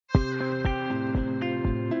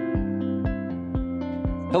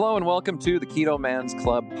Hello and welcome to the Keto Man's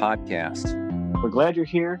Club podcast. We're glad you're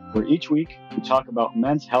here, where each week we talk about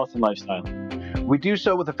men's health and lifestyle. We do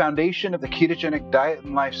so with the foundation of the ketogenic diet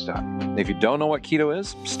and lifestyle. If you don't know what keto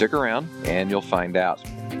is, stick around and you'll find out.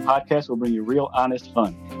 The podcast will bring you real, honest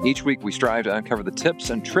fun. Each week we strive to uncover the tips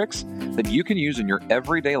and tricks that you can use in your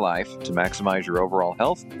everyday life to maximize your overall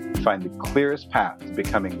health. Find the clearest path to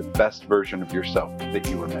becoming the best version of yourself that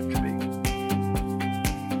you were meant to be.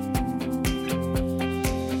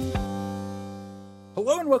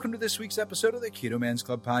 Hello and welcome to this week's episode of the Keto Man's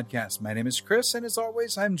Club podcast. My name is Chris, and as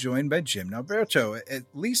always, I'm joined by Jim Alberto, at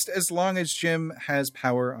least as long as Jim has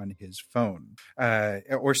power on his phone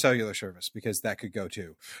or cellular service, because that could go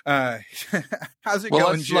too. How's it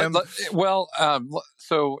going, Jim? I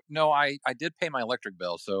did pay my electric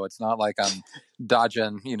bill, so it's not like I'm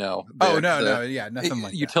dodging, nothing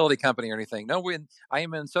like utility company or anything. No, I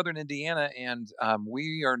am in southern Indiana, and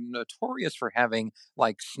we are notorious for having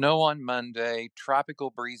like snow on Monday, tropical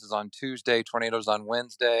breezes on Tuesday, tornadoes on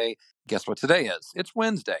Wednesday. Guess what today is? It's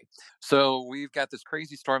Wednesday. So we've got this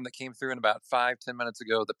crazy storm that came through, and about 5-10 minutes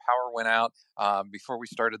ago, the power went out. Before we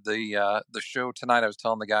started the show tonight, I was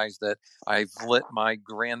telling the guys that I've lit my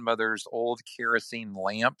grandmother's old kerosene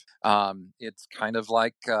lamp. It's kind of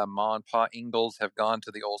like Ma and Pa Ingalls have gone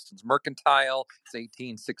to the Olson's Mercantile. It's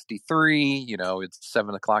 1863. It's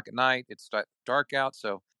 7 o'clock at night. It's dark out,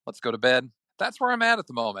 so let's go to bed. That's where I'm at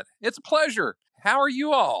the moment. It's a pleasure. How are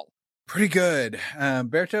you all? Pretty good.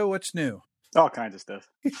 Berto, what's new? All kinds of stuff.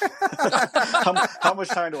 How much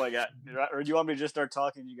time do I got? Or do you want me to just start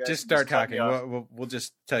talking? You guys just start talking. We'll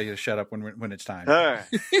just tell you to shut up when it's time. All right.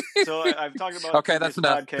 So I've talked about okay, that's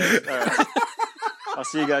enough. Podcast. All right. I'll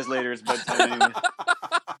see you guys later. It's bedtime anyway.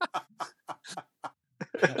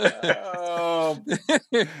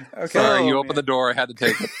 Okay. Sorry, you opened the door. I had to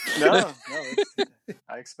take it. No,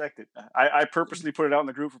 I expect it. I purposely put it out in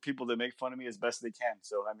the group for people to make fun of me as best they can.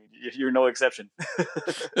 So, I mean, if you're no exception.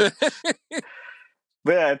 But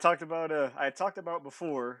yeah, I talked about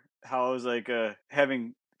before how I was like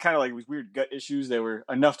having kind of like weird gut issues that were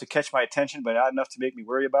enough to catch my attention, but not enough to make me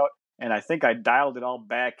worry about. And I think I dialed it all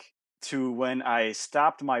back to when I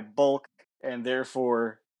stopped my bulk and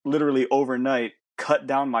therefore literally overnight cut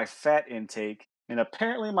down my fat intake. And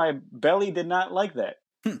apparently my belly did not like that.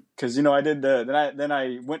 Because, I did then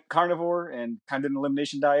I went carnivore and kind of did an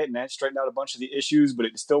elimination diet, and that straightened out a bunch of the issues, but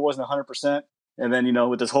it still wasn't 100%. And then,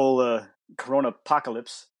 with this whole corona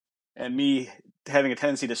apocalypse and me having a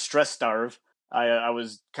tendency to stress starve, I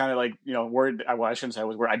was kind of like, worried. Well, I shouldn't say I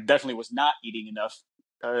was worried. I definitely was not eating enough.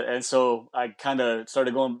 And so I kind of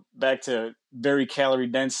started going back to very calorie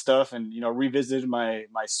dense stuff and, revisited my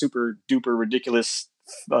super duper ridiculous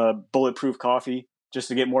bulletproof coffee just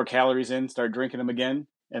to get more calories in, start drinking them again.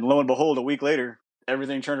 And lo and behold, a week later,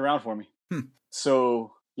 everything turned around for me.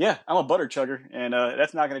 So, yeah, I'm a butter chugger, and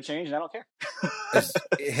that's not going to change, and I don't care.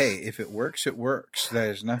 Hey, if it works, it works.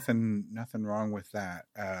 There's nothing wrong with that.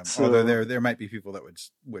 Although there might be people that would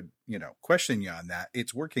question you on that.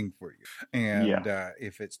 It's working for you, and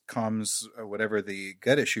if it calms whatever the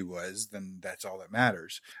gut issue was, then that's all that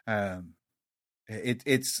matters.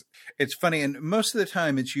 It's funny, and most of the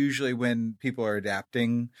time it's usually when people are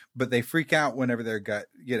adapting, but they freak out whenever their gut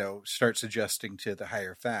starts adjusting to the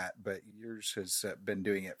higher fat. But yours has been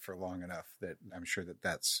doing it for long enough that I'm sure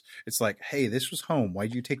it's like, hey, this was home.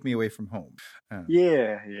 Why'd you take me away from home?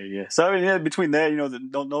 Yeah. So I mean, between that,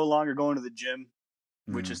 no longer going to the gym,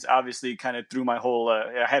 which is obviously kind of through my whole,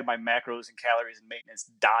 I had my macros and calories and maintenance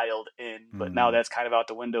dialed in, but now that's kind of out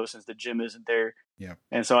the window since the gym isn't there. Yeah.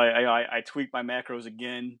 And so I tweaked my macros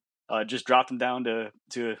again, just dropped them down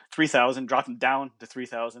to 3,000, dropped them down to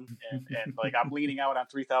 3,000. And like, I'm leaning out on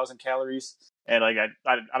 3,000 calories. And like,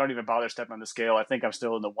 I don't even bother stepping on the scale. I think I'm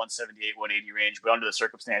still in the 178, 180 range, but under the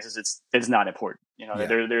circumstances, it's not important.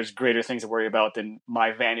 There's greater things to worry about than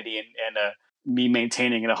my vanity and me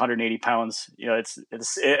maintaining at 180 pounds.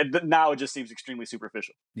 Now it just seems extremely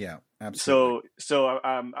superficial. Yeah, absolutely. So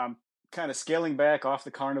I'm kind of scaling back off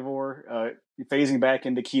the carnivore, phasing back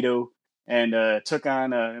into keto, and took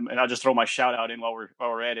on, and I'll just throw my shout out in while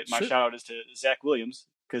we're at it. My shout out is to Zach Williams,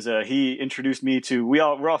 because he introduced me to,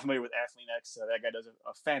 we're all familiar with Athlean-X. That guy does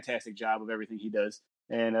a fantastic job of everything he does.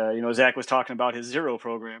 And, Zach was talking about his Zero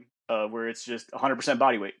program, where it's just 100%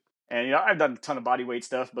 body weight. And, I've done a ton of body weight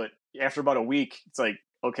stuff, but after about a week, it's like,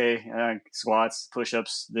 okay, squats,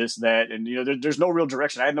 push-ups, this, that. And, there's no real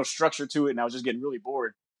direction. I had no structure to it, and I was just getting really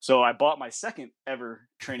bored. So I bought my second ever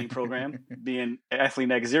training program, being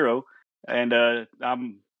Athlean-X Zero. And I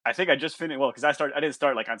think I just finished, because I didn't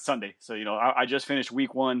start like on Sunday. So, I just finished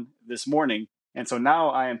week 1 this morning. And so now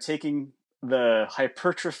I am taking the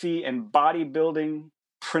hypertrophy and bodybuilding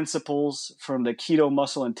principles from the Keto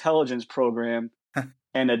Muscle Intelligence program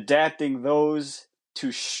and adapting those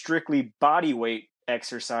to strictly body weight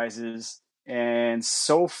exercises. And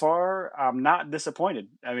so far, I'm not disappointed.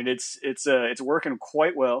 I mean, it's working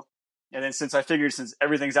quite well. And then since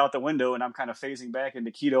everything's out the window and I'm kind of phasing back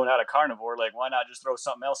into keto and out of carnivore, like why not just throw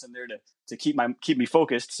something else in there to keep me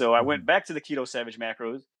focused? So I went back to the Keto Savage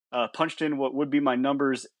macros, punched in what would be my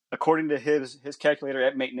numbers according to his calculator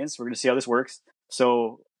at maintenance. We're going to see how this works.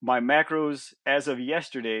 So my macros as of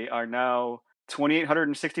yesterday are now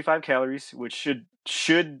 2,865 calories, which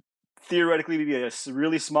should theoretically be a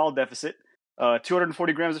really small deficit.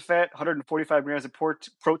 240 grams of fat, 145 grams of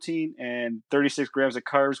protein, and 36 grams of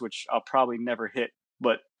carbs, which I'll probably never hit.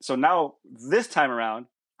 But so now this time around,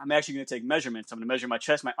 I'm actually going to take measurements. I'm going to measure my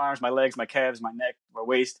chest, my arms, my legs, my calves, my neck, my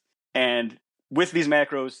waist. And with these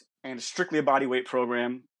macros and strictly a body weight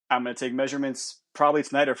program, I'm going to take measurements probably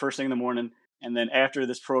tonight or first thing in the morning. And then after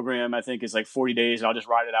this program, I think it's like 40 days, I'll just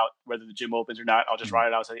ride it out, whether the gym opens or not. I'll just ride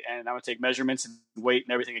it out. And I'm going to take measurements and weight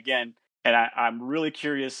and everything again. And I'm really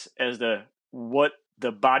curious as to what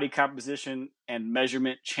the body composition and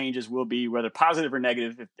measurement changes will be, whether positive or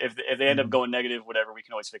negative. If they end up going negative, whatever, we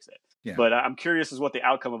can always fix that. Yeah. But I'm curious as what the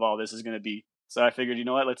outcome of all this is going to be. So I figured, you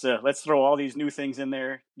know what, let's throw all these new things in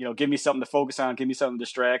there. You know, give me something to focus on, give me something to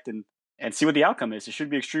distract, and see what the outcome is. It should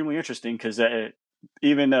be extremely interesting because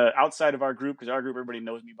even outside of our group, because our group, everybody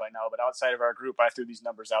knows me by now, but outside of our group, I threw these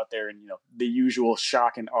numbers out there and, you know, the usual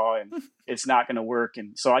shock and awe, and it's not going to work.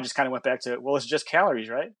 And so I just kind of went back to, well, it's just calories,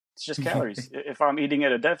 right? It's just calories. If I'm eating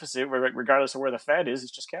at a deficit, regardless of where the fat is,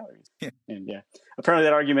 it's just calories. Yeah. And apparently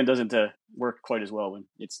that argument doesn't work quite as well when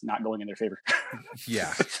it's not going in their favor.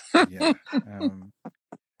 Yeah.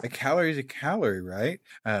 A calorie is a calorie, right?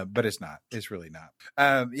 But it's not. It's really not.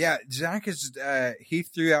 Zach he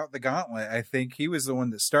threw out the gauntlet. I think he was the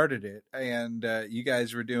one that started it. And you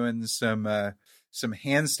guys were doing some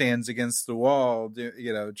handstands against the wall,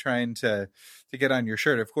 trying to get on your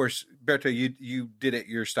shirt. Of course, Berto, you did it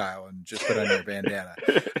your style and just put on your bandana.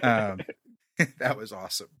 That was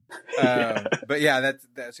awesome. But yeah,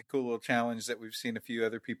 that's a cool little challenge that we've seen a few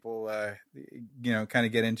other people, kind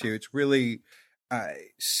of get into. It's really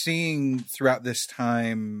seeing throughout this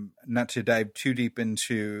time, not to dive too deep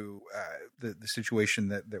into the situation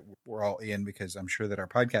that we're all in, because I'm sure that our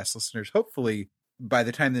podcast listeners, hopefully by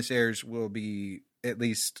the time this airs, will be at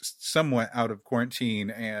least somewhat out of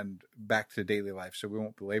quarantine and back to daily life. So we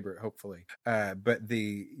won't belabor it, hopefully. But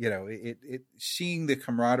seeing the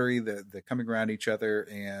camaraderie, the coming around each other,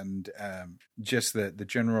 and just the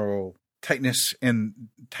general tightness.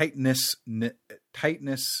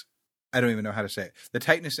 I don't even know how to say it. The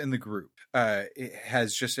tightness in the group it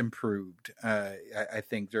has just improved, I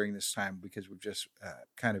think, during this time, because we've just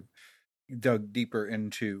kind of dug deeper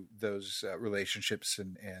into those relationships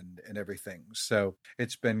and everything. So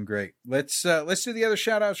it's been great. Let's do the other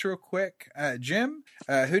shout outs real quick. Jim,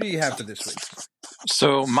 who do you have for this week?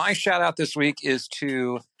 So my shout out this week is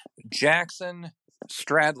to Jackson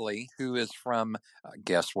Stradley, who is from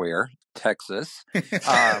guess where? Texas.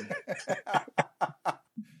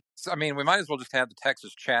 So, I mean, we might as well just have the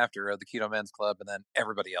Texas chapter of the Keto Men's Club and then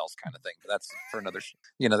everybody else kind of thing. But that's for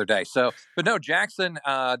another day. So, but no, Jackson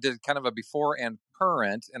did kind of a before and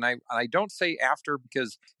current, and I don't say after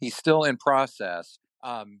because he's still in process.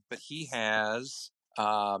 But he has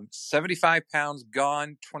 75 pounds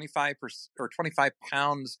gone, 25% or 25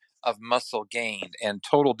 pounds of muscle gained, and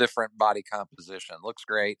total different body composition. Looks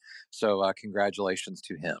great. So, congratulations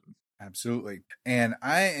to him. Absolutely. And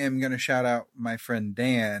I am going to shout out my friend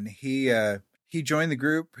Dan. He joined the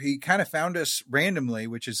group. He kind of found us randomly,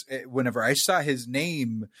 which is whenever I saw his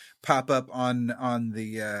name pop up on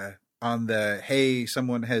the hey,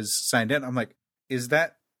 someone has signed in, I'm like, is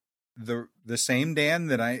that the same Dan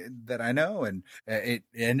that I know? And it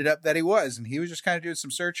ended up that he was, and he was just kind of doing some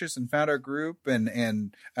searches and found our group,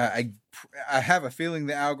 and I have a feeling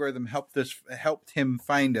the algorithm helped him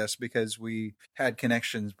find us because we had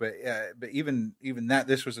connections, but even that,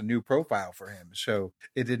 this was a new profile for him, so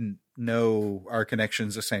it didn't know our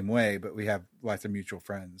connections the same way, but we have lots of mutual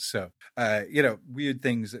friends. So weird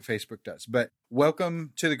things that Facebook does. But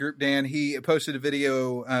welcome to the group, Dan. He posted a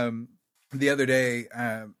video the other day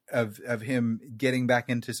of him getting back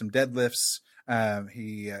into some deadlifts.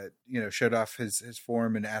 He showed off his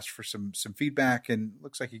form and asked for some feedback, and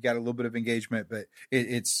looks like he got a little bit of engagement, but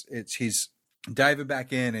it's he's diving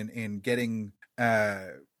back in and getting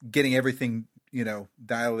everything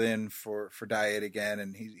dialed in for diet again,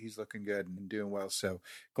 and he's looking good and doing well. So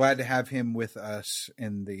glad to have him with us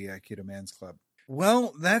in the Keto Men's Club.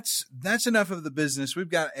 Well, that's enough of the business. We've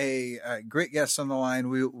got a great guest on the line.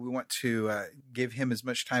 We want to give him as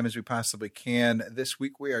much time as we possibly can. This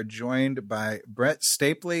week we are joined by Brett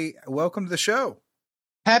Stapley. Welcome to the show.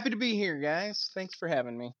 Happy to be here, guys. Thanks for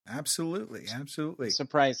having me. Absolutely.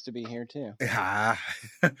 Surprised to be here too.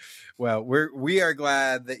 Well, we are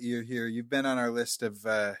glad that you're here. You've been on our list of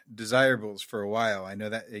desirables for a while. I know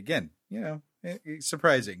that, again, it's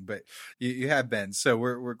surprising, but you have been. So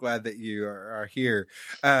we're glad that you are here.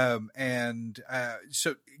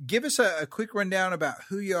 So give us a quick rundown about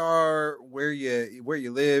who you are, where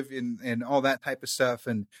you live, and all that type of stuff,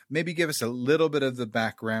 and maybe give us a little bit of the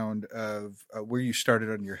background of where you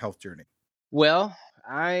started on your health journey. Well,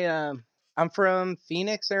 I'm from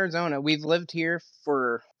Phoenix, Arizona. We've lived here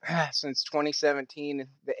since 2017.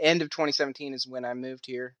 The end of 2017 is when I moved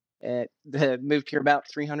here. Moved here about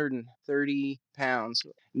 330 pounds.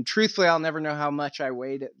 And truthfully, I'll never know how much I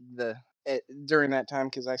weighed during that time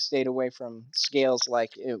because I stayed away from scales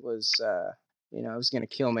like it was, it was going to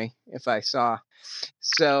kill me if I saw.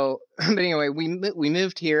 So, but anyway, we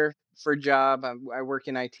moved here for a job. I work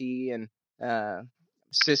in IT and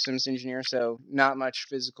systems engineer, so not much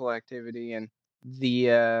physical activity. And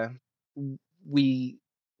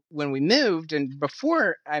when we moved, and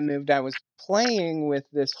before I moved, I was playing with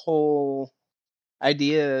this whole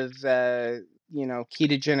idea of,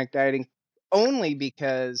 ketogenic dieting only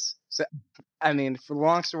because, for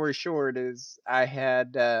long story short, is I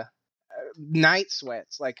had night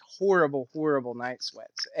sweats, like horrible, horrible night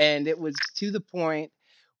sweats. And it was to the point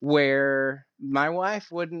where my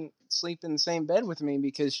wife wouldn't sleep in the same bed with me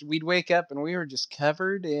because we'd wake up and we were just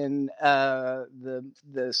covered in the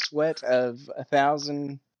sweat of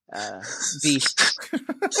 1,000 beasts.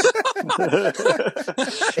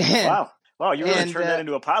 Wow, you really turned that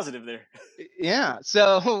into a positive there. Yeah.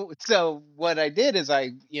 So what I did is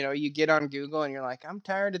you get on Google and you're like, I'm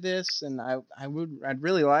tired of this, and I'd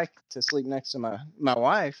really like to sleep next to my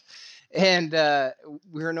wife. And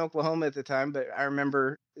we were in Oklahoma at the time, but I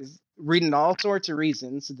remember reading all sorts of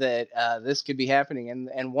reasons that this could be happening,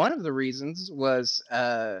 and one of the reasons was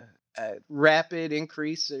a rapid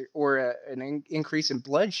increase or an increase in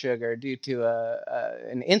blood sugar due to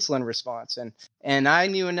an insulin response, and I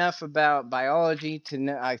knew enough about biology to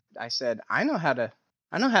know. I said I know how to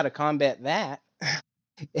combat that.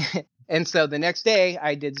 And so the next day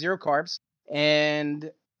I did 0 carbs, and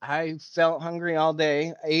I felt hungry all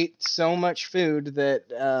day. I ate so much food that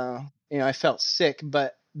I felt sick,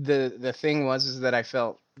 but the thing was that I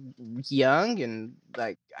felt young and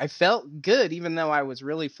like I felt good even though I was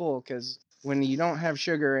really full, because when you don't have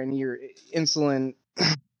sugar and your insulin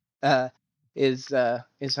is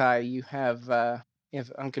high, you have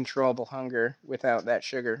uncontrollable hunger without that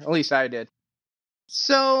sugar. At least I did.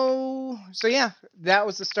 So yeah, that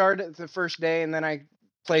was the start of the first day, and then I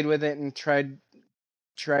played with it and tried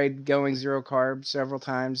going 0 carb several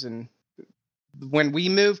times. And when we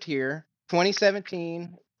moved here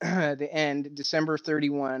 2017 at the end, December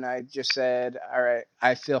 31, I just said, all right,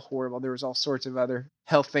 I feel horrible. There was all sorts of other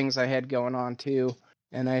health things I had going on too.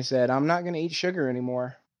 And I said, I'm not going to eat sugar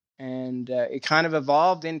anymore. And it kind of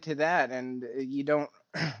evolved into that. And you don't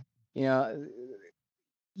want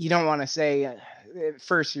to say at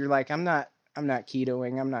first you're like, I'm not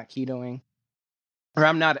ketoing, or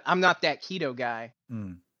I'm not that keto guy.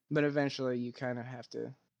 But eventually you kind of have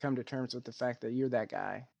to come to terms with the fact that you're that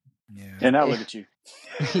guy. Yeah. And now look at you.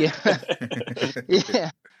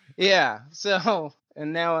 Yeah. So,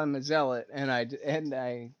 and now I'm a zealot, and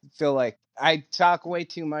I feel like I talk way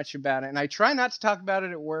too much about it, and I try not to talk about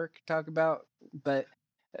it at work. But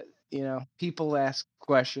people ask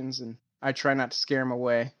questions, and I try not to scare them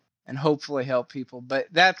away, and hopefully help people. But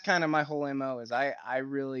that's kind of my whole MO. Is I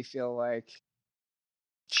really feel like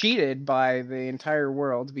cheated by the entire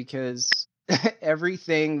world, because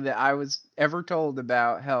everything that I was ever told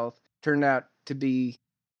about health turned out to be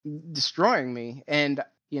destroying me. And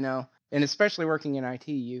and especially working in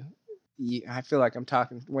IT, I feel like I'm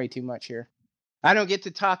talking way too much here. I don't get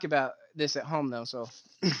to talk about this at home though, so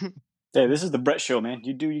hey, this is the Brett Show, man.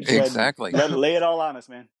 You exactly lay it all on us,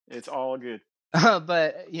 man. It's all good.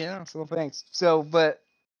 But so thanks. So but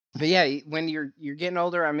yeah, when you're getting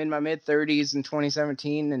older, I'm in my mid 30s in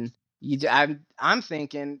 2017, and I'm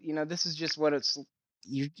thinking, this is just what it's.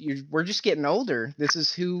 We're just getting older. This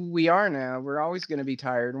is who we are now. We're always going to be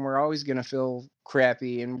tired, and we're always going to feel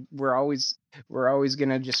crappy, and we're always going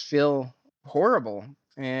to just feel horrible.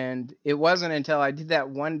 And it wasn't until I did that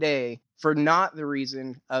one day, for not the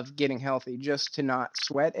reason of getting healthy, just to not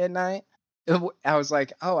sweat at night, I was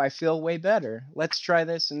like, oh, I feel way better. Let's try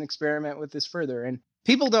this and experiment with this further. And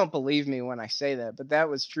People don't believe me when I say that, but that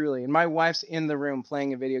was truly. And my wife's in the room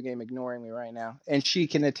playing a video game, ignoring me right now, and she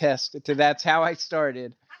can attest to that's how I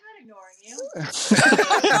started. I'm not ignoring you.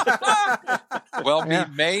 Well, we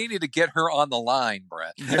may need to get her on the line,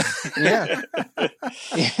 Brett. Yeah.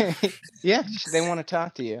 Yeah, they want to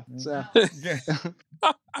talk to you. So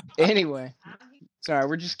anyway, sorry,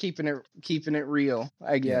 we're just keeping it real,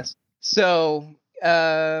 I guess. Yeah. So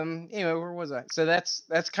anyway, where was I? So that's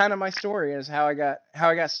kind of my story, is how I got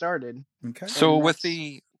started. Okay. So with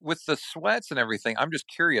the sweats and everything, I'm just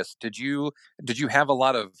curious, did you have a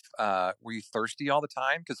lot of were you thirsty all the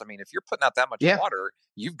time? Because I mean, if you're putting out that much water,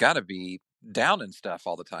 you've got to be down and stuff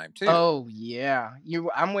all the time too. Oh yeah.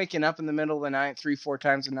 I'm waking up in the middle of the night 3-4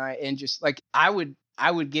 times a night, and just like I would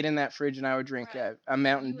get in that fridge and I would drink a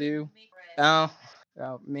Mountain Dew. Oh,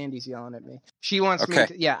 Mandy's yelling at me. She wants me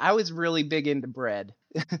to, I was really big into bread.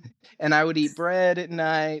 And I would eat bread at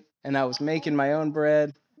night, and I was making my own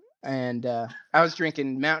bread, and I was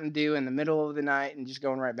drinking Mountain Dew in the middle of the night and just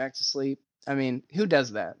going right back to sleep. I mean, who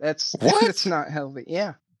does that? That's not healthy.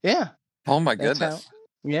 Yeah. Yeah. Oh my goodness.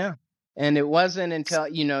 Yeah. And it wasn't until,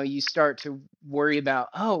 you start to worry about,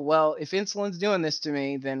 oh, well, if insulin's doing this to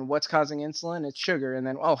me, then what's causing insulin? It's sugar. And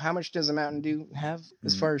then, how much does a Mountain Dew have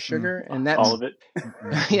as far as sugar? And that's all of it.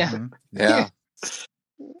 Yeah. Yeah.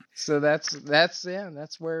 So that's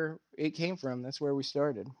where it came from. That's where we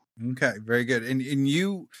started. Okay, very good. And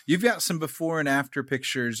you've got some before and after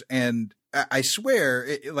pictures, and I swear,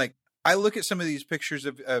 I look at some of these pictures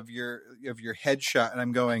of your headshot, and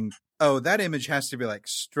I'm going, oh, that image has to be like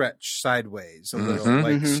stretched sideways a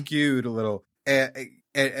little, skewed a little, and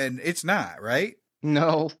it's not, right?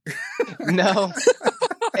 No, no.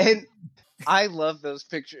 And I love those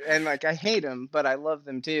pictures, and I hate them, but I love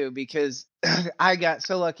them too, because I got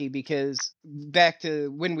so lucky, because back to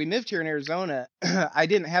when we moved here in Arizona, I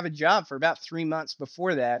didn't have a job for about 3 months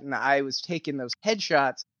before that, and I was taking those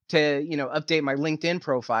headshots to, update my LinkedIn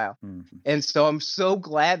profile. Mm-hmm. And so I'm so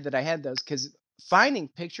glad that I had those, because finding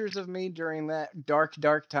pictures of me during that dark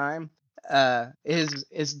time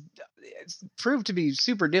is proved to be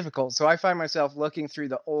super difficult. So I find myself looking through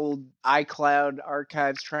the old iCloud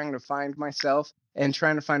archives, trying to find myself and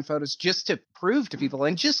trying to find photos just to prove to people.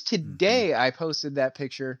 And just today I posted that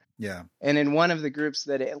picture. Yeah. And in one of the groups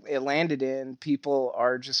that it landed in, people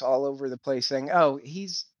are just all over the place saying, oh,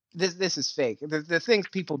 this is fake. The things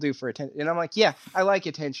people do for attention. And I'm like, yeah, I like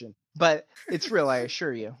attention, but it's real, I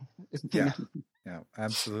assure you. Yeah. Yeah,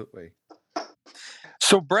 absolutely.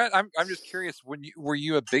 So Brett, I'm just curious, were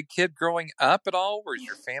you a big kid growing up at all? Was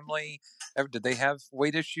your family, did they have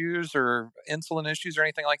weight issues or insulin issues or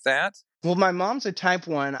anything like that? Well, my mom's a type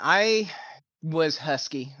 1. I was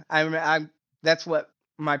husky. I that's what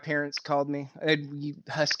my parents called me.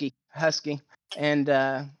 Husky. And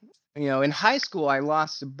in high school, I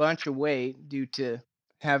lost a bunch of weight due to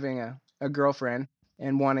having a girlfriend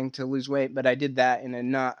and wanting to lose weight, but I did that in a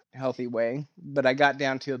not healthy way. But I got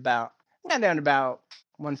down to about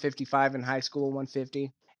 155 in high school,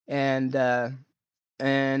 150, and now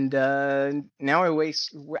I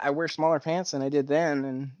wear smaller pants than I did then,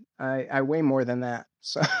 and I weigh more than that.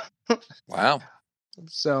 So wow.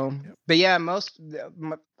 So, but yeah,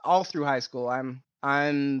 all through high school,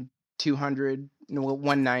 I'm 200,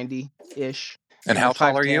 190 ish. And how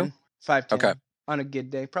tall are you? 5'10". Okay. On a good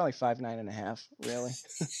day, probably 5'9.5", really.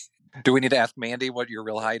 Do we need to ask Mandy what your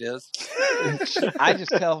real height is? I just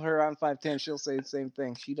tell her I'm 5'10". She'll say the same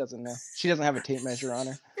thing. She doesn't know. She doesn't have a tape measure on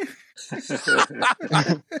her.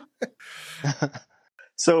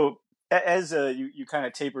 So, as you kind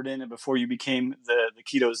of tapered in, and before you became the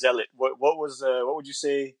keto zealot, what would you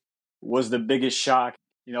say was the biggest shock?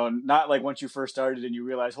 Not like once you first started and you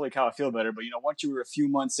realized, holy cow, I feel better, but once you were a few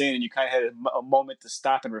months in and you kind of had a moment to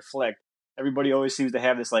stop and reflect. Everybody always seems to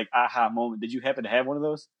have this aha moment. Did you happen to have one of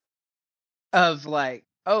those? Of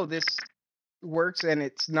this works and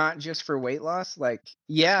it's not just for weight loss?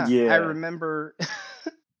 Yeah. I remember.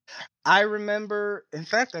 In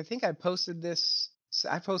fact, I think I posted this.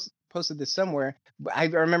 I posted this somewhere. I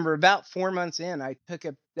remember about 4 months in, that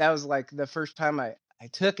was the first time I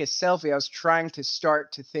took a selfie. I was trying to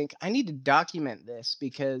start to think, I need to document this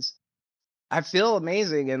because I feel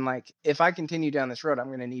amazing, and if I continue down this road, I'm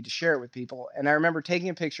going to need to share it with people. And I remember taking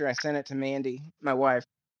a picture. I sent it to Mandy, my wife,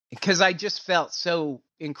 because I just felt so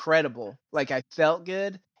incredible. I felt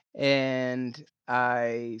good, and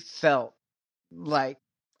I felt like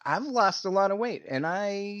I've lost a lot of weight, and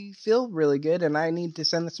I feel really good, and I need to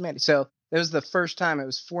send this to Mandy. So it was the first time. It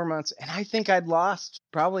was 4 months, and I think I'd lost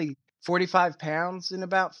probably 45 pounds in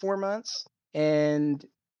about 4 months. And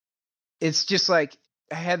it's just I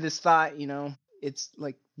had this thought, it's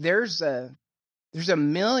there's a there's a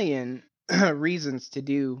million reasons to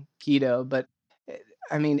do keto, but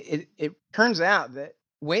I mean, it turns out that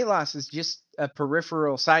weight loss is just a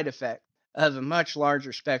peripheral side effect of a much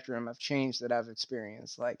larger spectrum of change that I've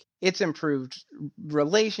experienced. Like, it's improved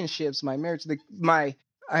relationships, my marriage,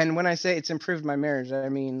 and when I say it's improved my marriage, I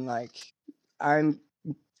mean, like,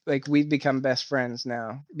 we've become best friends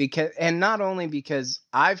now, and not only because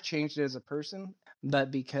I've changed as a person,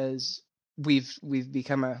 but because we've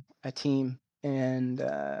become a team, and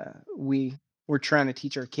we're trying to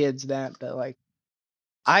teach our kids that. But like,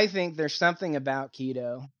 I think there's something about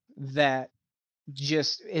keto that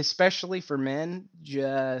just, especially for men,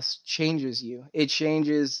 just changes you. It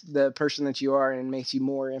changes the person that you are and makes you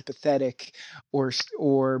more empathetic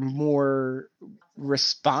or more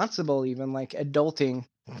responsible, even. Like, adulting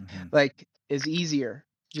like is easier,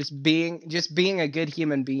 just being a good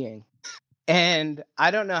human being. And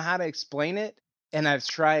I don't know how to explain it, and I've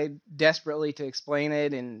tried desperately to explain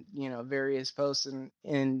it in, various posts in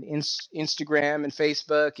Instagram and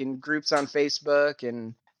Facebook and groups on Facebook,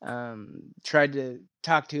 and tried to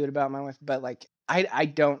talk to it about my wife, but like, I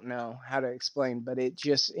don't know how to explain, but it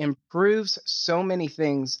just improves so many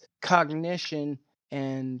things, cognition,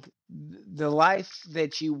 and the life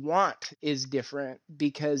that you want is different,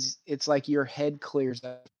 because it's like your head clears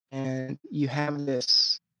up and you have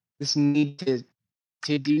this need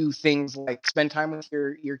to do things like spend time with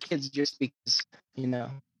your kids, just because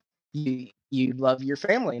you love your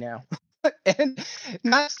family now. And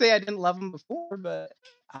not to say I didn't love them before, but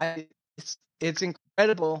it's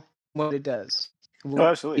incredible what it does. Oh,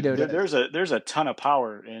 absolutely. There's a ton of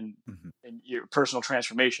power in your personal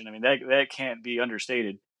transformation. I mean, that can't be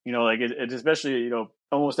understated. Like it especially,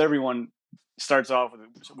 almost everyone starts off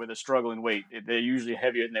with a struggle in weight. They're usually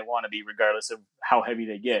heavier than they want to be, regardless of how heavy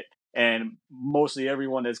they get. And mostly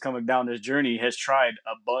everyone that's coming down this journey has tried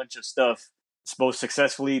a bunch of stuff, both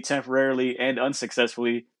successfully, temporarily, and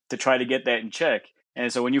unsuccessfully, to try to get that in check.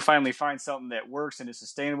 And so when you finally find something that works and is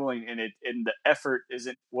sustainable, and the effort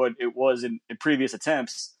isn't what it was in previous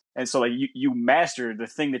attempts, and so like you master the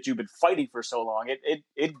thing that you've been fighting for so long,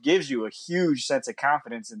 it gives you a huge sense of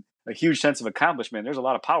confidence and a huge sense of accomplishment. There's a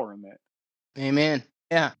lot of power in that. Amen.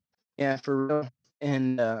 Yeah, for real.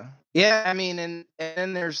 And yeah, I mean, and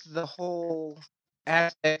then there's the whole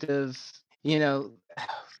aspect of, there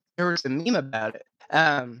was a meme about it.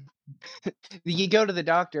 You go to the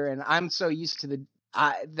doctor, and I'm so used to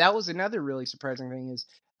that was another really surprising thing, is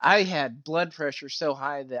I had blood pressure so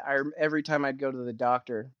high that every time I'd go to the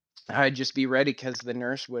doctor, I'd just be ready, because the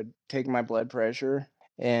nurse would take my blood pressure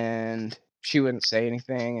and she wouldn't say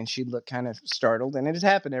anything, and she'd look kind of startled, and it has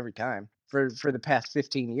happened every time for the past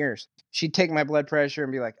 15 years. She'd take my blood pressure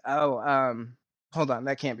and be like, "Oh, hold on,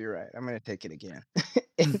 that can't be right. I'm going to take it again."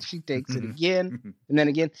 And she takes it again, and then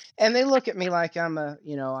again. And they look at me like I'm a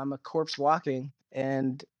corpse walking,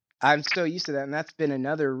 and I'm so used to that. And that's been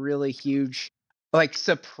another really huge, like,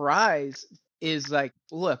 surprise, is like,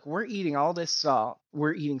 look, we're eating all this salt.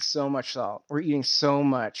 We're eating so much salt. We're eating so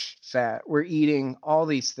much fat. We're eating all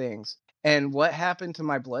these things. And what happened to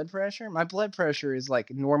my blood pressure? My blood pressure is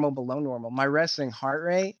like normal, below normal. My resting heart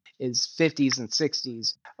rate is 50s and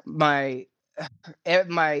 60s. My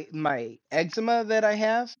eczema that I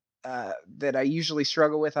have, that I usually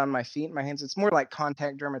struggle with on my feet and my hands, it's more like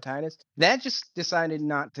contact dermatitis. That just decided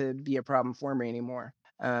not to be a problem for me anymore.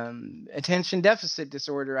 Attention deficit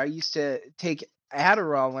disorder. I used to take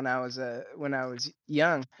Adderall when I was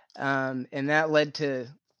young, and that led to,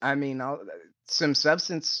 some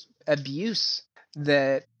substance abuse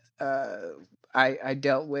that I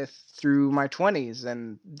dealt with through my 20s,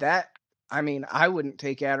 and that, I wouldn't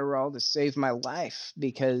take Adderall to save my life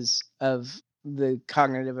because of the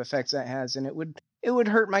cognitive effects that has, and it would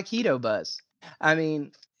hurt my keto buzz.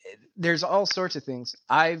 There's all sorts of things.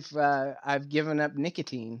 I've given up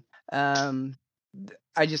nicotine.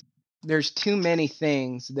 There's too many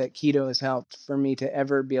things that keto has helped for me to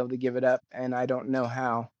ever be able to give it up, and I don't know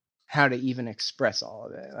how to even express all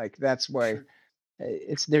of it. Like, that's why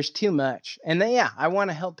there's too much. And then, I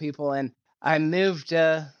want to help people, and I moved.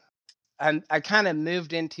 I kind of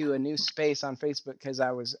moved into a new space on Facebook because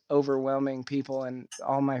I was overwhelming people, and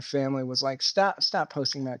all my family was like, stop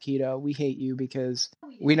posting about keto. We hate you because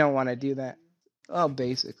we don't want to do that. Oh,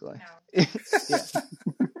 basically. Yeah.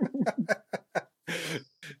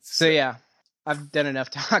 So yeah, I've done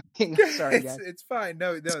enough talking. Sorry, guys. It's fine.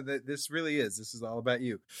 No, this really is. This is all about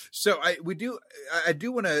you. So I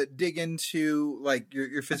do want to dig into like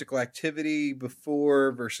your physical activity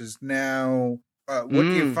before versus now. What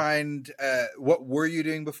do you find? What were you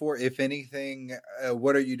doing before, if anything?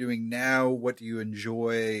 What are you doing now? What do you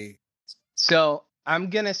enjoy? So I'm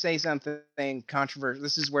gonna say something controversial.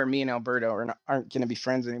 This is where me and Alberto aren't gonna be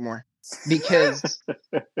friends anymore, because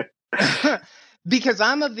because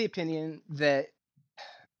I'm of the opinion that,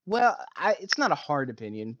 well, it's not a hard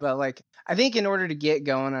opinion, but like I think in order to get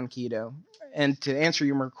going on keto, and to answer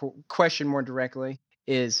your question more directly,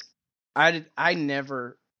 is I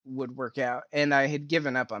never would work out, and I had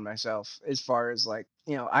given up on myself as far as like,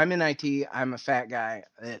 I'm in IT, I'm a fat guy,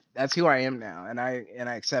 that's who I am now, and I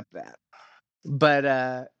accept that.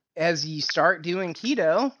 But as you start doing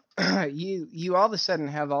keto, you all of a sudden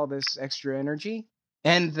have all this extra energy,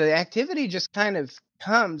 and the activity just kind of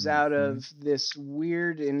comes out of this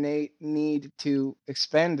weird innate need to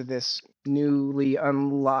expend this newly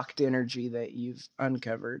unlocked energy that you've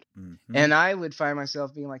uncovered. And I would find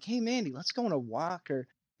myself being like, hey Mandy, let's go on a walk, or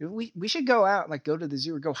we should go out, like go to the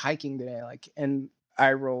zoo or go hiking today, like, and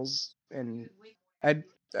eye rolls, and I'd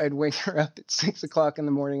wake her up at 6 o'clock in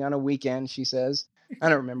the morning on a weekend, she says. I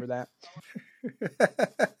don't remember that.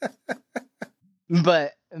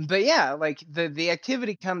 But yeah, like the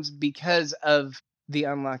activity comes because of the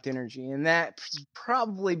unlocked energy, and that's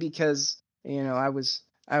probably because I was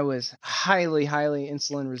highly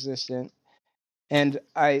insulin resistant, and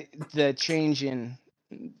the change in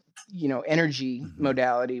energy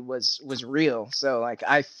modality was real. So like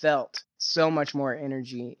I felt so much more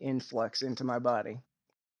energy influx into my body.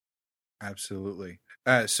 Absolutely.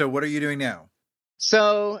 So what are you doing now?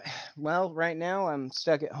 So, well, right now I'm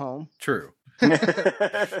stuck at home. True.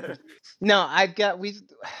 No, I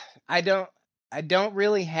don't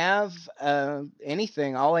really have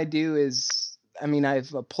anything. All I do is, I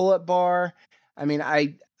have a pull-up bar.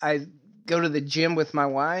 I go to the gym with my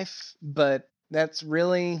wife, but that's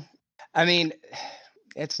really,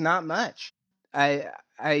 it's not much.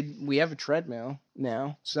 We have a treadmill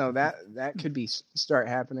now, so that could start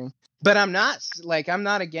happening. But I'm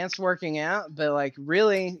not against working out, but like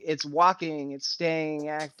really it's walking, it's staying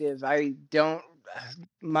active.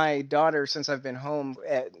 My daughter, since I've been home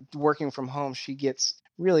working from home, she gets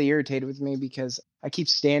really irritated with me because I keep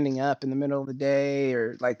standing up in the middle of the day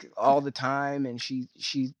or like all the time, and she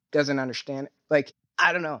doesn't understand it. Like,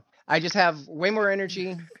 I don't know. I just have way more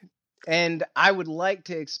energy, and I would like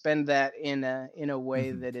to expend that in a way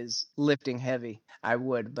that is lifting heavy. I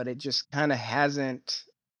would, but it just kind of hasn't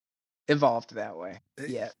evolved that way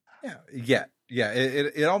yet. Yeah.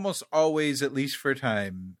 It almost always, at least for a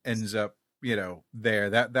time, ends up, there.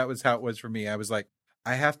 That was how it was for me. I was like,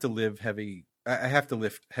 I have to live heavy. I have to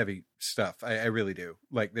lift heavy stuff. I really do.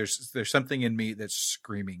 Like there's something in me that's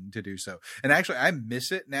screaming to do so. And actually I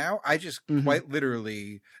miss it now. I just quite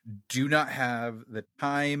literally do not have the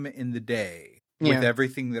time in the day with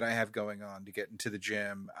everything that I have going on to get into the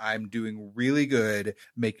gym. I'm doing really good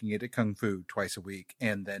making it a Kung Fu twice a week,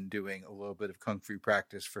 and then doing a little bit of Kung Fu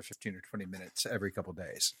practice for 15 or 20 minutes every couple of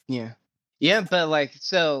days. Yeah. Yeah. But like,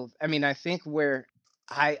 so, I think where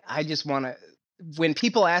I just want to, when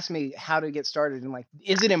people ask me how to get started and like,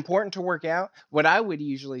 is it important to work out? What I would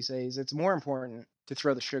usually say is it's more important to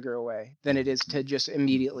throw the sugar away than it is to just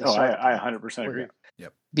immediately start. I 100% agree.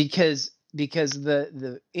 Yep. Because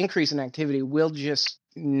the increase in activity will just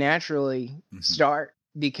naturally start,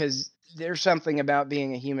 because there's something about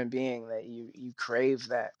being a human being that you crave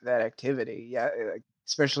that activity. Yeah.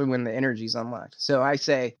 Especially when the energy's unlocked. So I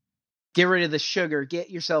say, get rid of the sugar, get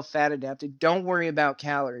yourself fat adapted. Don't worry about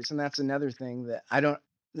calories. And that's another thing that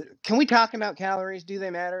can we talk about calories? Do they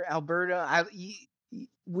matter? Alberta,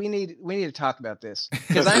 we need to talk about this,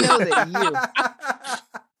 because I know that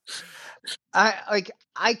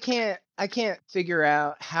I can't figure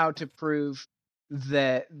out how to prove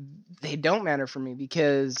that they don't matter for me,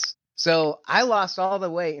 because so I lost all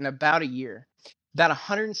the weight in about a year, about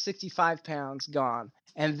 165 pounds gone.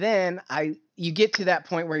 And then you get to that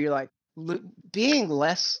point where you're like, being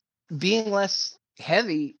less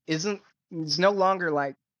heavy is no longer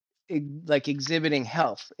like exhibiting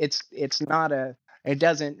health. It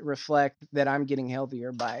doesn't reflect that I'm getting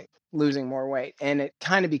healthier by losing more weight. And it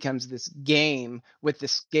kind of becomes this game with the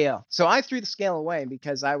scale. So I threw the scale away,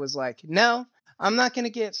 because I was like, no, I'm not going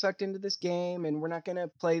to get sucked into this game, and we're not going to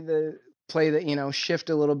play the shift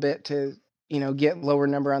a little bit to get lower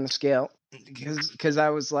number on the scale, because I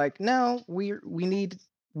was like, no, we need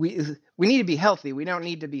to be healthy. We don't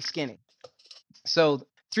need to be skinny. So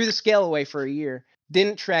threw the scale away for a year,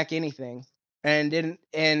 didn't track anything,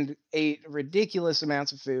 and ate ridiculous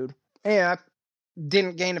amounts of food. And I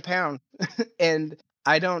didn't gain a pound. And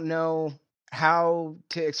I don't know how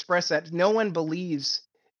to express that. No one believes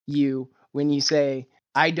you when you say,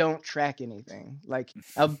 I don't track anything. Like,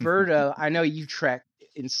 Alberta, I know you track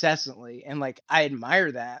incessantly, and like I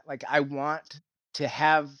admire that. Like, I want to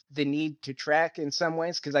have the need to track in some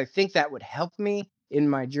ways, because I think that would help me in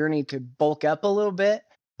my journey to bulk up a little bit.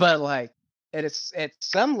 But like at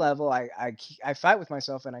some level, I fight with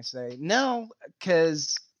myself and I say no,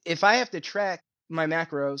 because if I have to track my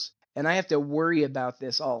macros and I have to worry about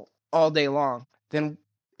this all day long, then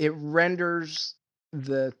it renders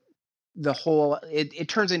the whole, it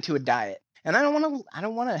turns into a diet. And I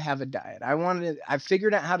don't want to have a diet. I've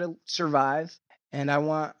figured out how to survive, and I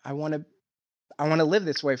want to live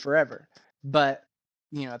this way forever. But,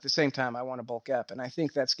 at the same time, I want to bulk up. And I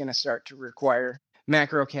think that's going to start to require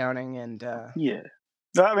macro counting and yeah.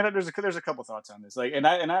 No, I mean, there's a couple thoughts on this. Like, and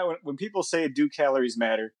I when people say do calories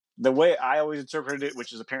matter, the way I always interpreted it,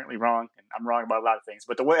 which is apparently wrong, and I'm wrong about a lot of things,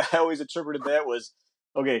 but the way I always interpreted that was,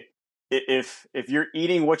 okay, if you're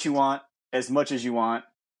eating what you want as much as you want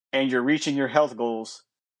and you're reaching your health goals,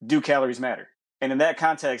 do calories matter? And in that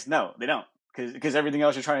context, no, they don't, because everything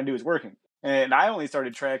else you're trying to do is working. And I only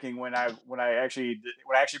started tracking when I actually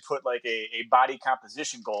put like a body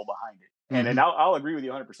composition goal behind it. And I'll agree with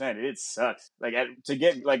you 100%. It sucks. Like to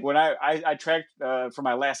get like when I tracked for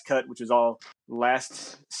my last cut, which was all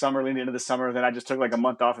last summer, leading into the summer. Then I just took like a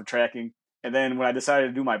month off of tracking. And then when I decided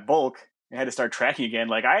to do my bulk, I had to start tracking again.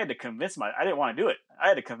 Like I didn't want to do it. I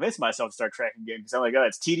had to convince myself to start tracking again because I'm like, oh,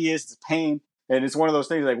 it's tedious, it's a pain, and it's one of those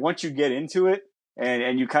things. Like once you get into it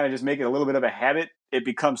and you kind of just make it a little bit of a habit, it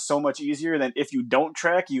becomes so much easier than if you don't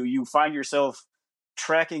track. You find yourself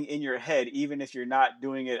tracking in your head, even if you're not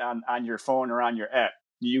doing it on your phone or on your app.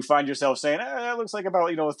 You find yourself saying, that looks like about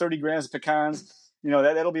 30 grams of pecans.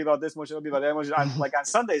 That'll be about this much. It'll be about that much. Like on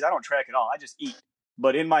Sundays, I don't track at all. I just eat.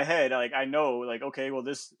 But in my head, like I know, like okay, well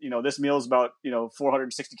this meal is about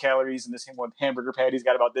 460 calories, and this hamburger patty's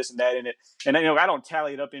got about this and that in it. And I don't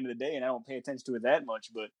tally it up into the day, and I don't pay attention to it that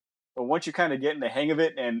much. But once you kind of get in the hang of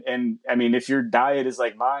it, and I mean, if your diet is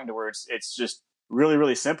like mine, to where it's just really,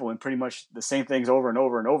 really simple and pretty much the same things over and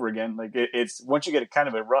over and over again. Like it's once you get a kind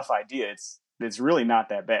of a rough idea, it's really not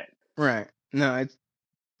that bad. Right. No, it's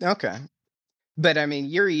okay. But I mean,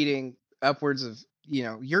 you're eating upwards of,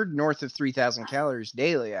 you're north of 3,000 calories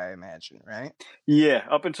daily, I imagine, right? Yeah.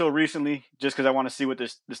 Up until recently, just because I want to see what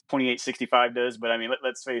this 2865 does. But I mean,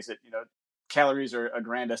 let's face it, calories are a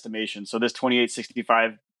grand estimation. So this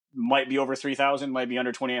 2865 might be over 3,000, might be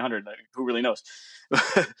under 2,800. Like, who really knows?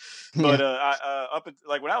 But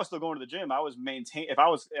like when I was still going to the gym, I was maintaining.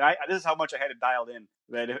 This is how much I had it dialed in.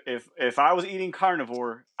 That if I was eating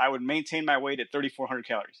carnivore, I would maintain my weight at 3,400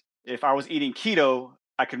 calories. If I was eating keto,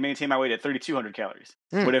 I could maintain my weight at 3,200 calories.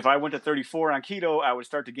 But if I went to 34 on keto, I would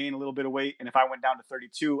start to gain a little bit of weight. And if I went down to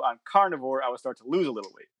 32 on carnivore, I would start to lose a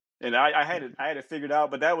little weight. And I had it figured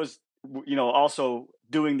out. But that was also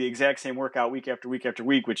doing the exact same workout week after week after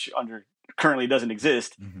week, which currently doesn't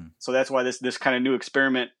exist. So that's why this kind of new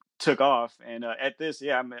experiment took off. And at this,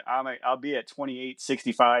 I'll be at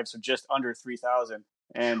 2865, so just under 3,000.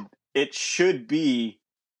 And it should be,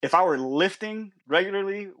 if I were lifting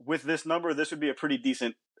regularly with this number, this would be a pretty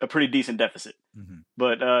decent deficit.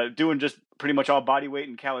 But doing just pretty much all body weight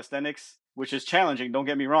and calisthenics, which is challenging, don't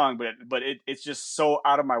get me wrong, but it's just so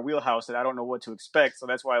out of my wheelhouse that I don't know what to expect. So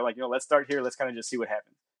that's why let's start here. Let's kind of just see what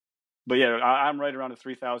happens. But yeah, I'm right around the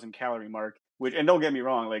 3,000 calorie mark, and don't get me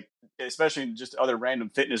wrong, like, especially in just other random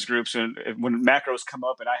fitness groups, and when macros come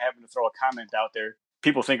up and I happen to throw a comment out there,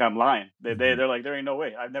 people think I'm lying. They're like, there ain't no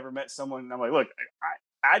way. I've never met someone. I'm like, look,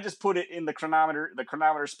 I just put it in the chronometer. The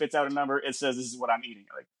chronometer spits out a number. It says this is what I'm eating.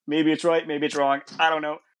 Like, maybe it's right, maybe it's wrong. I don't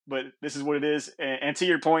know, but this is what it is. And to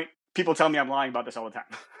your point, people tell me I'm lying about this all the time.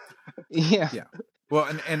 Yeah. Well,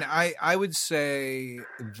 and I would say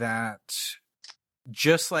that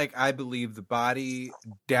just like I believe the body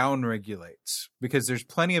downregulates, because there's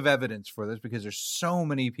plenty of evidence for this, because there's so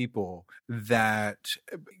many people that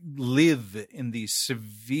live in these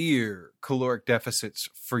severe caloric deficits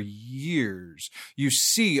for years. You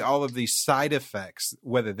see all of these side effects,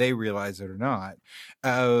 whether they realize it or not,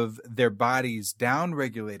 of their bodies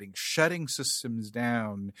downregulating, shutting systems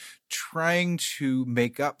down, trying to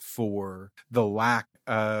make up for the lack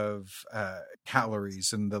of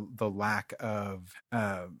calories and the lack of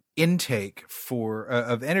intake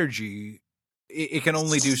of energy. It can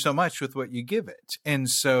only do so much with what you give it. And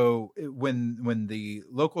so when the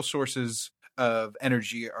local sources of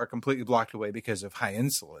energy are completely blocked away because of high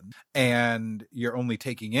insulin, and you're only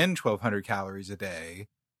taking in 1,200 calories a day,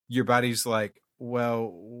 your body's like,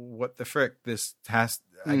 well, what the frick?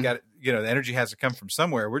 I got it. The energy has to come from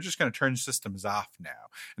somewhere. We're just going to turn systems off now.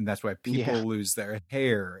 And that's why people lose their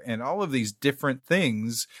hair and all of these different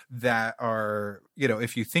things that are,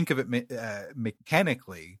 if you think of it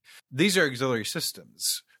mechanically, these are auxiliary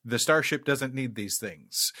systems. the Starship doesn't need these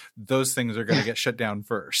things. Those things are going to get shut down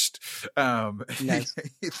first. Nice.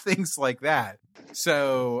 Things like that.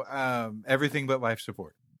 So everything but life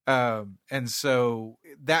support. And so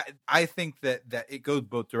that I think that it goes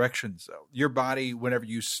both directions though. Your body, whenever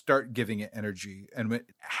you start giving it energy and when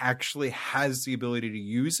it actually has the ability to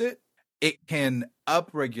use it, it can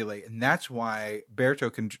upregulate. And that's why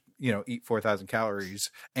Berto can, eat 4,000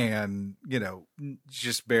 calories and,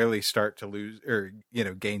 just barely start to lose or,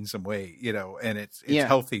 gain some weight, and it's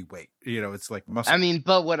healthy weight, it's like muscle. I mean,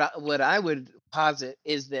 but what I would posit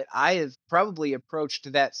is that I have probably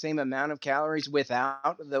approached that same amount of calories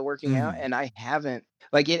without the working out, and I haven't,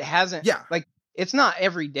 it's not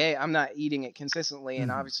every day. I'm not eating it consistently,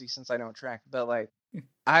 and obviously since I don't track, but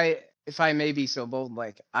if I may be so bold,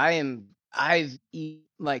 I've eaten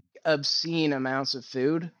like obscene amounts of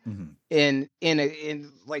food in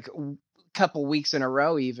like a couple weeks in a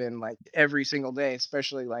row, even like every single day,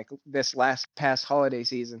 especially like this past holiday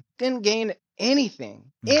season. Didn't gain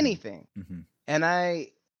anything. And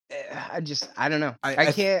I don't know.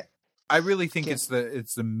 I can't. I really think it's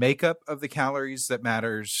the makeup of the calories that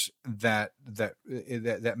matters. That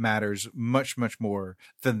matters much more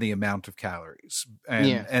than the amount of calories.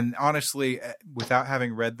 And honestly, without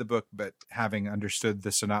having read the book, but having understood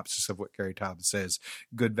the synopsis of what Gary Taubes says,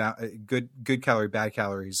 good calorie, bad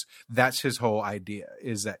calories. That's his whole idea: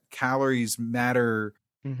 is that calories matter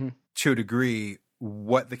to a degree.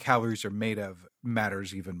 What the calories are made of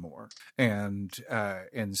matters even more, and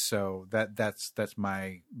so that's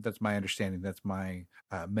my understanding. That's my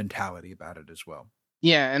mentality about it as well.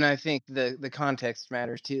 Yeah, and I think the context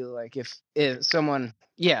matters too. Like if someone,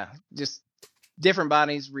 just different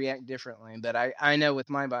bodies react differently. But I know with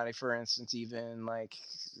my body, for instance, even like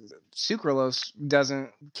sucralose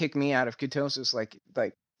doesn't kick me out of ketosis like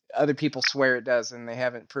other people swear it does, and they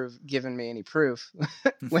haven't given me any proof.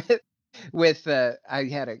 With I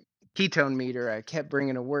had a ketone meter I kept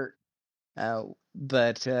bringing to work,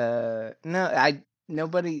 but no, I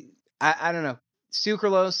don't know.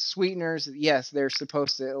 Sucralose sweeteners, yes, they're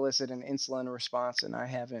supposed to elicit an insulin response, and I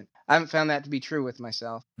haven't found that to be true with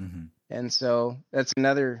myself. And so that's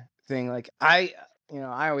another thing. Like I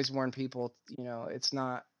always warn people, it's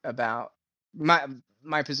not about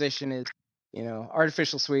my position is,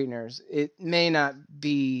 artificial sweeteners. It may not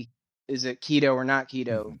be, is it keto or not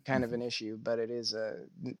keto kind of an issue, but it is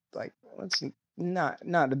it's not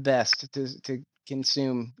the best to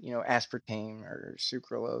consume, aspartame or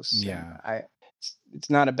sucralose. Yeah. And it's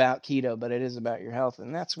not about keto, but it is about your health,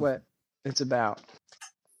 and that's what it's about.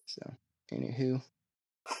 So, anywho.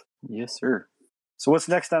 Yes, sir. So what's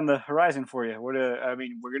next on the horizon for you? We're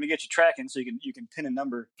going to get you tracking so you can pin a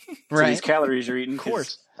number to these calories you're eating. Of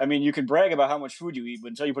course. You can brag about how much food you eat, but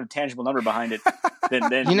until you put a tangible number behind it,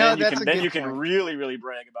 then you can really, really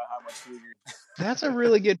brag about how much food you're eating. That's a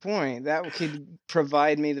really good point. That could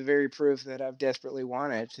provide me the very proof that I've desperately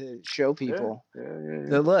wanted to show people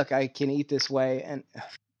that, look, I can eat this way. And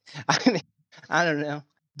I don't know.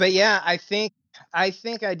 But yeah, I think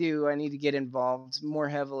I do. I need to get involved more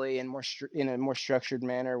heavily and in a more structured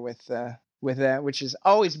manner with that, which has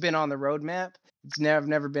always been on the roadmap. I've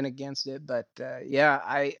never been against it, but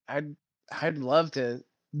I'd love to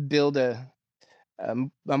build a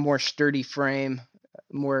more sturdy frame,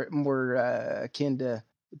 more akin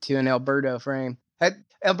to an Alberto frame.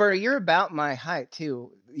 Alberto, you're about my height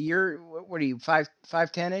too. What are you,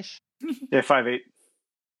 5'10"-ish? Yeah, 5'8".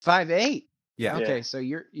 5'8". Yeah. Okay, so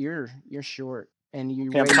you're short, and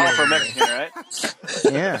you. Yeah, I'm tall for a Mexican, right?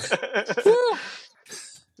 Yeah.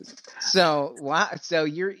 So wow. So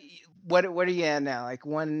you're what are you at now? Like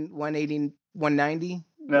 180, 190?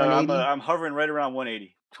 No, I'm hovering right around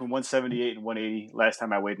 180, between 178 and 180. Last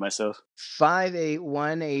time I weighed myself. 5'8",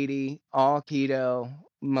 180, all keto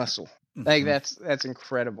muscle. Like that's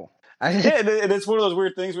incredible. And it's one of those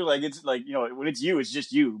weird things where it's when it's you, it's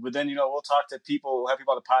just you. But then, we'll talk to people, have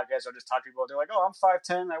people on the podcast, or just talk to people. They're like, oh, I'm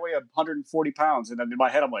 5'10", I weigh 140 pounds. And then in my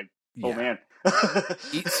head, I'm like, oh, man.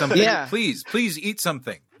 Eat something. Yeah. Please eat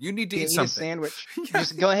something. You need to eat something. A sandwich.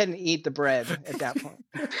 Just go ahead and eat the bread at that point.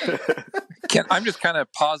 I'm just kind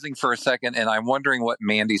of pausing for a second, and I'm wondering what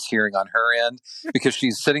Mandy's hearing on her end, because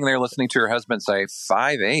she's sitting there listening to her husband say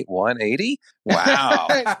 5'8", 180. Wow.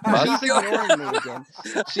 She's ignoring me again.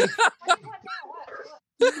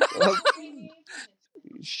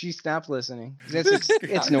 She stopped listening.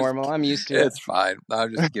 It's normal. I'm used to it. It's fine.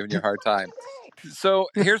 I'm just giving you a hard time. So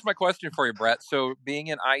here's my question for you, Brett. So being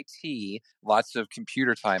in IT, lots of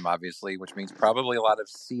computer time, obviously, which means probably a lot of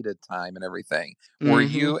seated time and everything. Were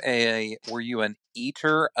you an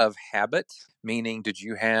eater of habit? Meaning, did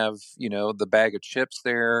you have, the bag of chips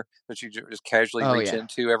there that you just casually reach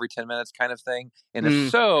into every 10 minutes kind of thing? And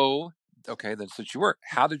if so, okay, then since you were,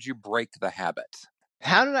 how did you break the habit?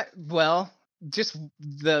 Well, just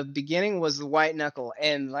the beginning was the white knuckle.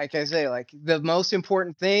 And like I say, like the most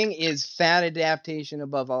important thing is fat adaptation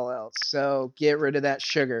above all else. So get rid of that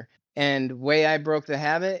sugar. And way I broke the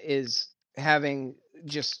habit is having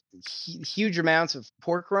just huge amounts of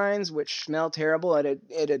pork rinds, which smell terrible at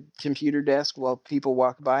a computer desk while people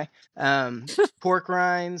walk by. Pork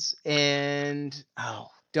rinds and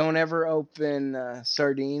don't ever open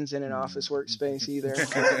sardines in an office workspace either.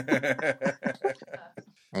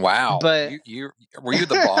 Wow. But you were you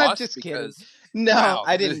the boss? I'm just kidding. No,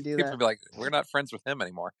 I didn't do that. People would be like, we're not friends with him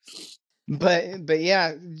anymore. But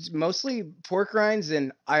yeah, mostly pork rinds,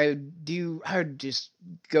 and I would just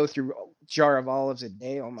go through a jar of olives a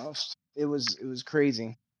day almost. It was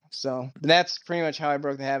crazy. So that's pretty much how I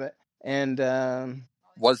broke the habit. And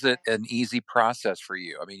was it an easy process for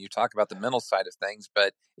you? I mean, you talk about the mental side of things,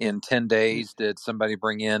 but in 10 days, did somebody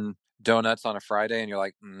bring in donuts on a Friday and you're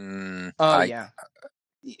like, yeah.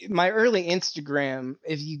 My early Instagram,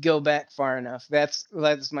 if you go back far enough, that's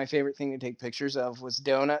my favorite thing to take pictures of, was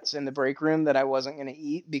donuts in the break room that I wasn't going to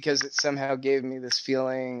eat because it somehow gave me this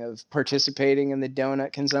feeling of participating in the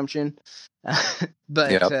donut consumption.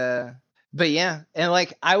 But yeah, and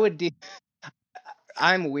like I'm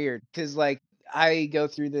weird because like I go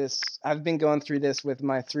through this. I've been going through this with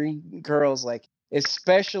my 3 girls, like.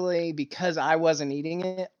 Especially because I wasn't eating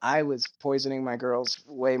it, I was poisoning my girls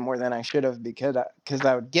way more than I should have because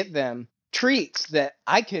I would get them treats that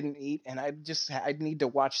I couldn't eat, and I'd need to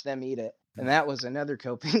watch them eat it. And that was another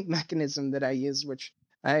coping mechanism that I used, which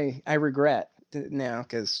I regret now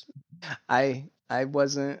because I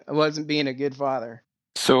wasn't being a good father.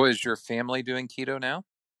 So is your family doing keto now?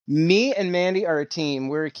 Me and Mandy are a team.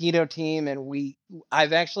 We're a keto team, and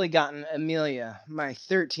I've actually gotten Amelia, my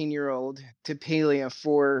 13-year-old, to paleo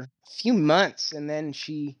for a few months, and then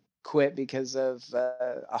she quit because of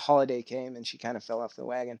a holiday came, and she kind of fell off the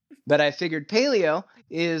wagon. But I figured paleo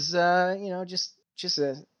is, just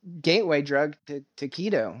a gateway drug to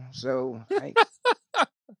keto. So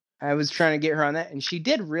I was trying to get her on that, and she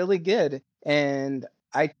did really good. And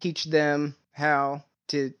I teach them how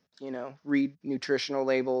to read nutritional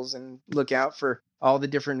labels and look out for all the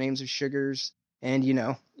different names of sugars. And,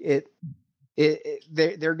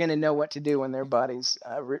 they're going to know what to do when their bodies,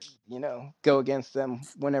 go against them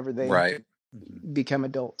whenever they become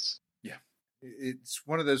adults. Yeah. It's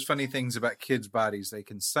one of those funny things about kids' bodies they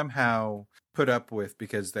can somehow put up with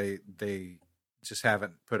because they just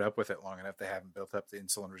haven't put up with it long enough. They haven't built up the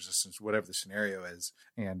insulin resistance, whatever the scenario is.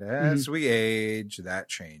 And as we age, that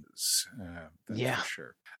changes. For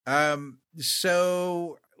sure.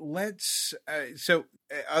 So let's,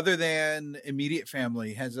 other than immediate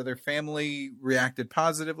family, has other family reacted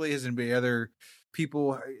positively? Has anybody other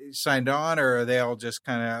people signed on, or are they all just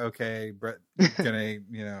kind of, okay, Brett gonna,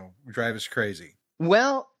 drive us crazy?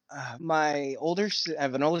 Well, I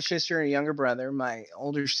have an older sister and a younger brother. My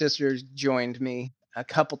older sister joined me a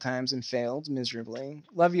couple times and failed miserably.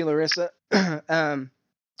 Love you, Larissa. My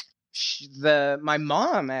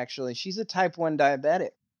mom, actually, she's a type 1 diabetic.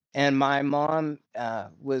 And my mom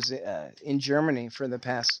was in Germany for the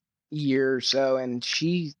past year or so. And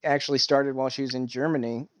she actually started while she was in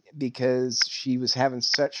Germany because she was having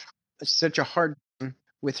such a hard time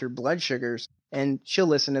with her blood sugars. And she'll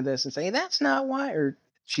listen to this and say, that's not why. Or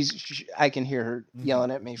I can hear her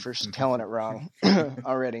yelling at me for telling it wrong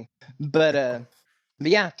already. But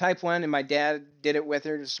yeah, type 1, and my dad did it with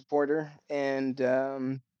her to support her. And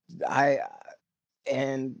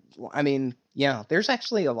there's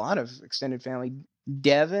actually a lot of extended family.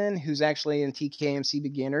 Devin, who's actually in TKMC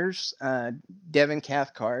Beginners, Devin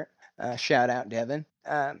Cathcart, shout out Devin.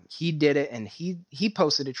 He did it, and he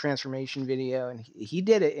posted a transformation video, and he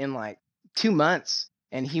did it in like 2 months,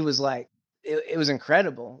 and he was like, it was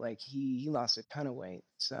incredible. Like he lost a ton of weight.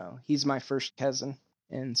 So he's my first cousin.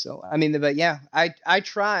 And so, but yeah, I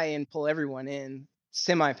try and pull everyone in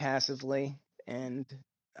semi-passively, and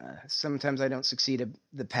sometimes I don't succeed at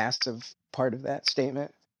the passive part of that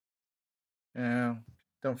statement. Yeah,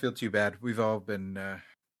 don't feel too bad. We've all been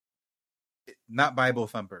not Bible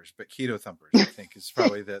thumpers, but keto thumpers, I think is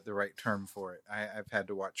probably the right term for it. I've had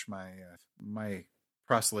to watch my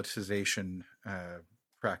proselytization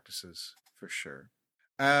practices for sure.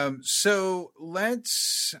 So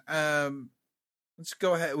let's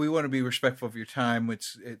go ahead. We want to be respectful of your time,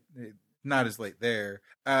 which not as late there.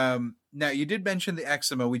 Now, you did mention the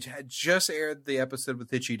eczema. We had just aired the episode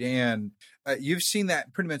with Itchy Dan. You've seen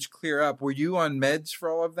that pretty much clear up. Were you on meds for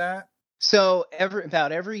all of that? So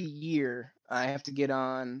about every year, I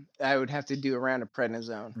would have to do a round of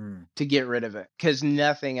prednisone to get rid of it because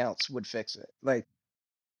nothing else would fix it. Like,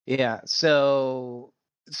 yeah. So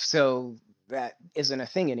that isn't a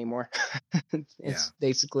thing anymore. It's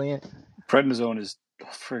basically it. Prednisone is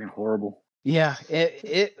freaking horrible. Yeah,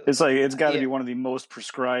 it's like it's got to be one of the most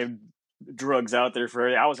prescribed drugs out there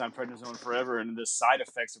for. I was on prednisone forever, and the side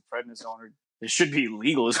effects of prednisone it should be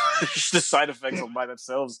illegal. The side effects by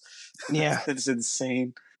themselves. Yeah, it's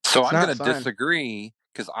insane. So I'm going to disagree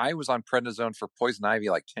because I was on prednisone for poison ivy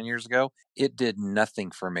like 10 years ago. It did nothing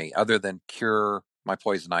for me other than cure my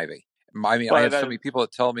poison ivy. I mean, I had so many people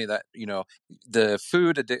that tell me that, the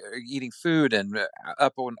food, eating food and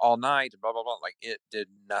up all night and blah, blah, blah, like it did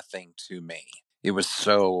nothing to me. It was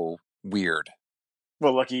so weird.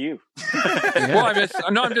 Well, lucky you. Well, I'm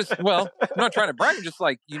not trying to brag. I'm just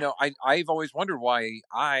like, I've always wondered why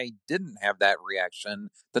I didn't have that reaction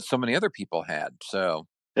that so many other people had. So.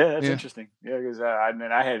 Yeah, that's interesting. Yeah, because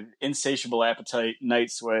I had insatiable appetite,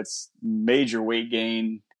 night sweats, major weight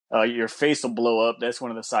gain. Your face will blow up. That's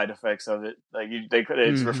one of the side effects of it. Like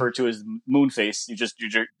it's referred to as moon face. Your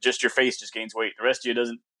face just gains weight. The rest of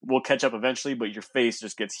you will catch up eventually, but your face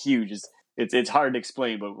just gets huge. It's hard to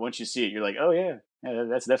explain, but once you see it, you're like, oh yeah,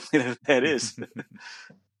 that's definitely that is.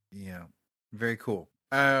 Yeah, very cool.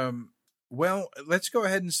 Well, let's go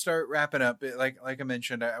ahead and start wrapping up. Like I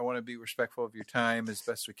mentioned, I want to be respectful of your time as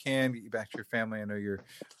best we can, get you back to your family. I know you're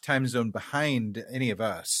time zone behind any of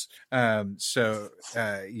us. So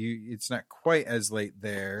it's not quite as late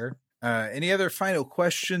there. Any other final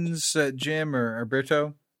questions, Jim or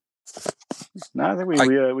Alberto? No, I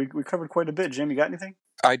think we covered quite a bit. Jim, you got anything?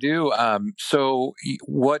 I do. So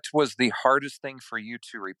what was the hardest thing for you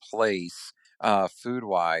to replace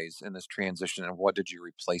food-wise in this transition, and what did you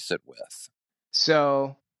replace it with?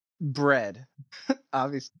 So bread,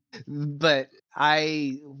 obviously, but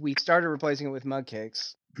we started replacing it with mug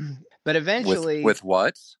cakes, but eventually with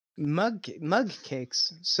what? Mug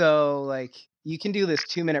cakes. So like you can do this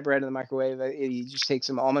 2-minute bread in the microwave. You just take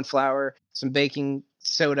some almond flour, some baking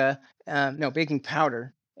powder,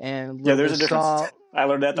 and there's a difference. I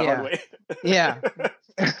learned that the hard way. Yeah.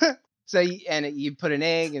 So you put an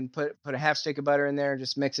egg and put a half stick of butter in there,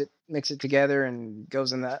 just mix it together, and it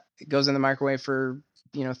goes in the microwave for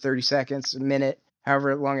 30 seconds, a minute,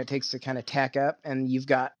 however long it takes to kind of tack up, and you've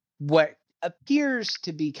got what appears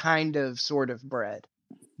to be kind of sort of bread,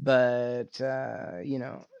 but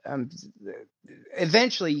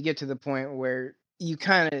eventually you get to the point where you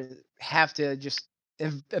kind of have to just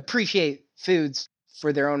appreciate foods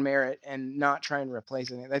for their own merit and not try and replace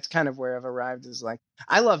anything. That's kind of where I've arrived, is like,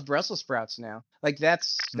 I love Brussels sprouts now. Like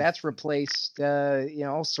that's replaced,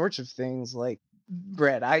 all sorts of things like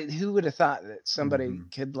bread. Who would have thought that somebody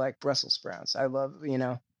could like Brussels sprouts? I love,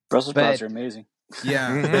 Brussels sprouts are amazing.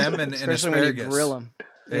 Yeah. Them and especially asparagus. When you grill them.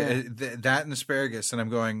 Yeah. That and asparagus. And I'm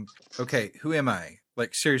going, okay, who am I?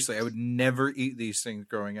 Like, seriously, I would never eat these things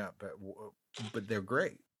growing up, but they're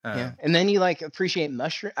great. Yeah, and then you like appreciate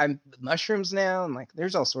mushrooms now, and like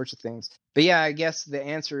there's all sorts of things. But yeah, I guess the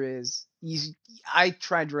answer is I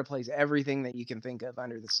tried to replace everything that you can think of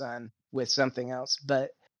under the sun with something else, but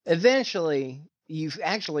eventually you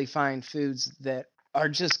actually find foods that are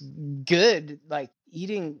just good. Like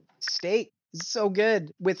eating steak is so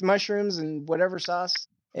good with mushrooms and whatever sauce,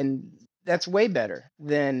 and that's way better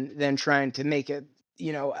than trying to make a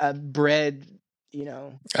bread,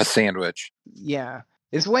 a sandwich. Yeah.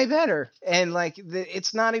 It's way better. And like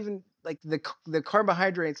it's not even like the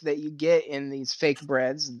carbohydrates that you get in these fake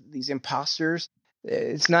breads, these imposters,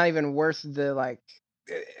 it's not even worth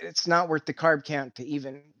it's not worth the carb count to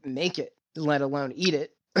even make it, let alone eat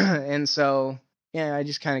it. And so, yeah, I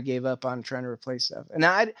just kind of gave up on trying to replace stuff. And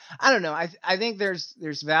I don't know. I think there's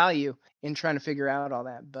value in trying to figure out all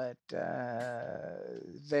that, but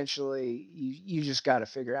eventually you just got to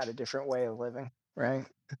figure out a different way of living, right?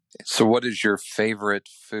 So what is your favorite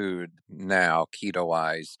food now,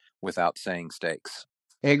 keto-wise, without saying steaks?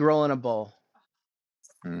 Egg roll in a bowl.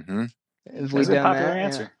 Mm-hmm. Have we done popular that?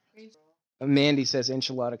 Answer. Yeah. Mandy says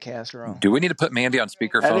enchilada casserole. Do we need to put Mandy on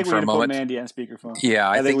speakerphone for a moment? Put Mandy on speakerphone. Yeah,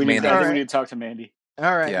 I think Mandy. I think we need to talk to Mandy.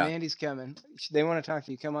 All right, yeah. Mandy's coming. They want to talk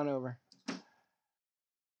to you. Come on over.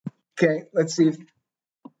 Okay, let's see.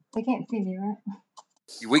 They can't see me, right?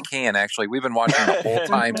 We can, actually. We've been watching the whole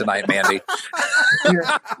time tonight, Mandy. Here,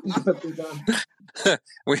 you put these on.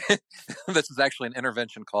 This is actually an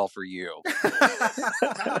intervention call for you.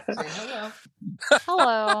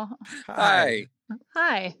 Hello. Hi.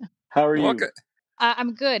 Hi. How are you?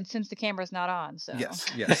 I'm good since the camera's not on. So yes.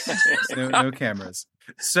 No cameras.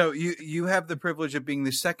 So you have the privilege of being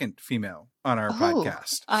the second female on our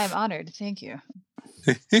podcast. I'm honored. Thank you.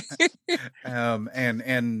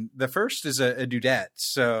 And the first is a dudette,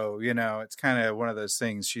 so it's kind of one of those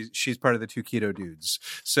things. She's part of the two keto dudes.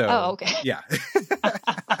 So okay. Yeah.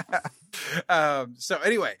 So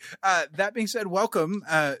anyway, that being said, welcome.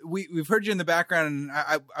 We've heard you in the background, and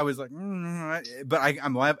I was like, but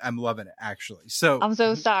I'm loving it actually. So I'm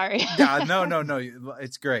so sorry. Yeah, no,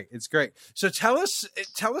 it's great. So tell us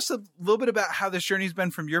a little bit about how this journey's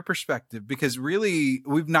been from your perspective, because really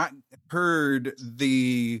we've not heard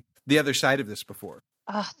the other side of this before.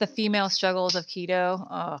 The female struggles of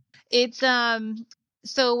keto. It's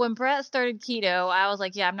so when Brett started keto, I was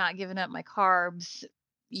like, yeah, I'm not giving up my carbs.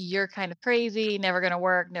 You're kind of crazy, never going to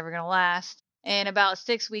work, never going to last. And about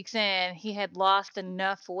 6 weeks in, he had lost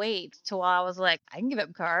enough weight to where I was like, I can give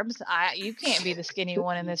up carbs. You can't be the skinny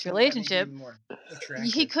one in this relationship.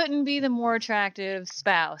 He couldn't be the more attractive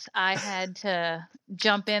spouse. I had to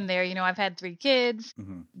jump in there. I've had 3 kids,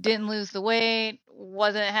 didn't lose the weight,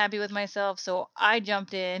 wasn't happy with myself. So I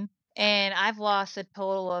jumped in, and I've lost a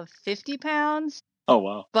total of 50 pounds. Oh,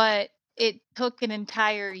 wow. But it took an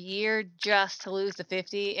entire year just to lose the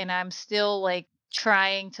 50, and I'm still like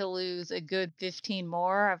trying to lose a good 15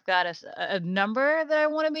 more. I've got a number that I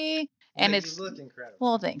want to be, and you look incredible.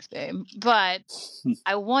 Well, thanks, babe. But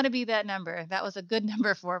I want to be that number. That was a good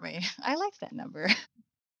number for me. I like that number.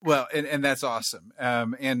 Well, and that's awesome.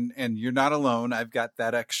 And you're not alone. I've got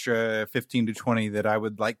that extra 15 to 20 that I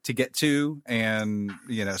would like to get to. And,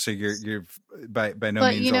 so you're by no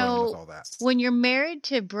means alone with all that. When you're married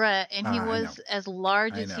to Brett and he was as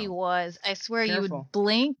large as he was, I swear you would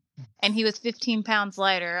blink and he was 15 pounds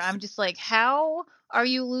lighter. I'm just like, how are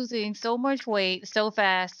you losing so much weight so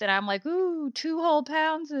fast? And I'm like, 2 whole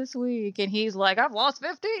pounds this week. And he's like, I've lost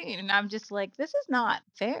 15. And I'm just like, this is not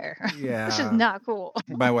fair. Yeah. This is not cool.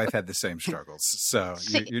 My wife had the same struggles. So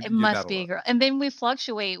it must be a girl. And then we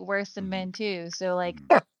fluctuate worse than men too. So like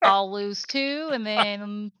I'll lose 2 and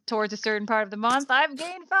then towards a certain part of the month, I've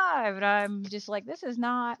gained 5. And I'm just like, it is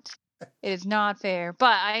not fair.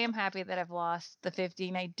 But I am happy that I've lost the 50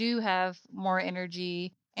 and I do have more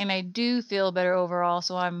energy. And I do feel better overall,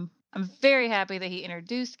 so I'm very happy that he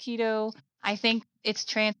introduced keto. I think it's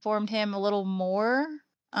transformed him a little more,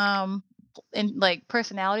 in like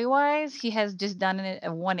personality-wise. He has just done it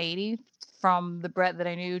at 180 from the Brett that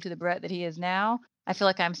I knew to the Brett that he is now. I feel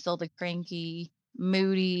like I'm still the cranky,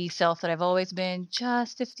 moody self that I've always been,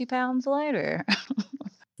 just 50 pounds lighter.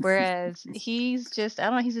 Whereas he's just, I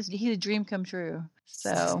don't know, he's a dream come true.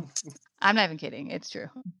 So I'm not even kidding. It's true.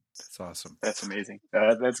 That's awesome. That's amazing.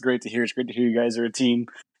 That's great to hear. It's great to hear you guys are a team.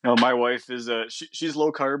 My wife is she's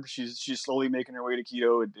low carb. She's slowly making her way to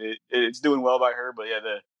keto. It's doing well by her. But yeah,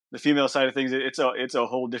 the female side of things, it's a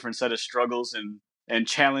whole different set of struggles and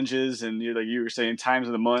challenges. And like you were saying, times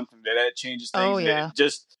of the month that changes things. Oh yeah.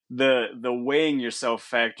 Just the weighing yourself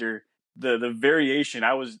factor. The variation,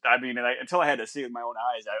 until I had to see it with my own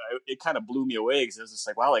eyes, it kind of blew me away because it was just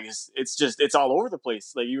like, wow, like it's all over the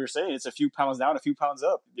place. Like you were saying, it's a few pounds down, a few pounds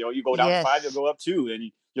up. You go down 5, you'll go up 2,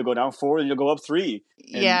 and you'll go down 4, and you'll go up 3.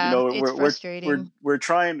 And, yeah, it's frustrating. We're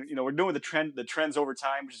trying, we're doing the trends over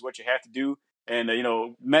time, which is what you have to do. And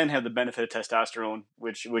men have the benefit of testosterone,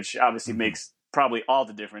 which obviously makes probably all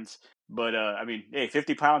the difference. But hey,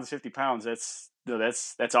 50 pounds is 50 pounds.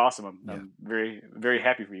 That's awesome. I'm very, very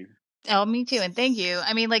happy for you. Oh, me too. And thank you.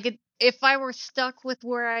 I mean, like if I were stuck with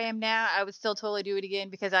where I am now, I would still totally do it again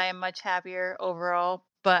because I am much happier overall.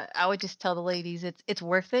 But I would just tell the ladies it's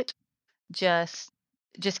worth it. Just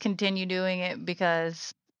continue doing it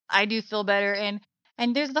because I do feel better.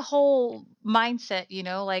 And there's the whole mindset,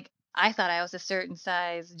 like I thought I was a certain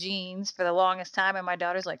size jeans for the longest time. And my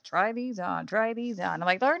daughter's like, try these on. I'm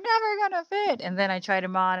like, they're never going to fit. And then I tried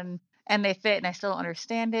them on and they fit and I still don't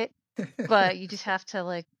understand it. But you just have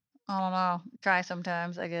to I don't know, try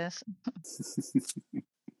sometimes, I guess.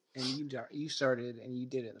 And you started and you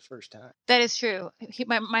did it the first time. That is true.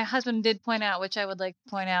 My husband did point out, which I would like to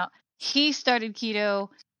point out, he started keto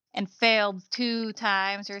and failed 2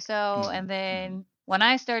 times or so. And then when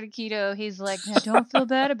I started keto, he's like, don't feel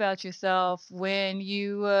bad about yourself when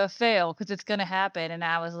you fail because it's going to happen. And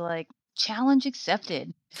I was like, challenge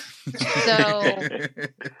accepted. So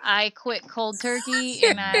I quit cold turkey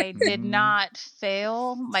and I did not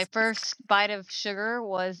fail. My first bite of sugar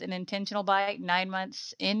was an intentional bite 9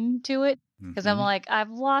 months into it because I'm like,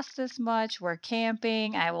 I've lost this much. We're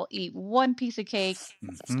camping. I will eat 1 piece of cake.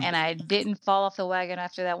 And I didn't fall off the wagon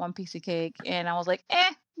after that 1 piece of cake. And I was like,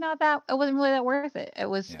 not that. It wasn't really that worth it. It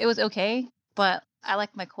was okay. but I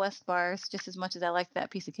like my Quest bars just as much as I like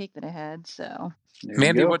that piece of cake that I had. So,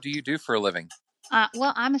 Mandy, what do you do for a living?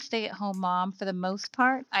 Well, I'm a stay-at-home mom for the most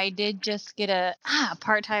part. I did just get a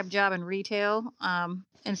part-time job in retail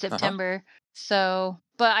in September. So,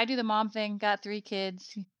 but I do the mom thing. Got 3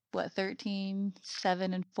 kids. 13,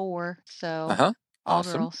 7, and 4. So all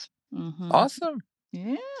girls. Mm-hmm. Awesome.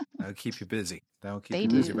 Yeah. That'll keep you busy. That'll keep you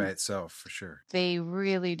busy by itself for sure. They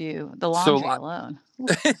really do. The laundry alone.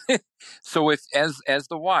 So if as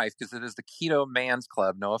the wife, because it is the Keto Man's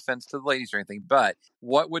Club, no offense to the ladies or anything, but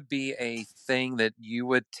what would be a thing that you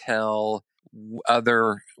would tell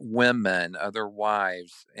other women, other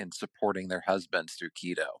wives in supporting their husbands through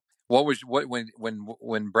keto?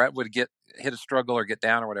 When Brett would hit a struggle or get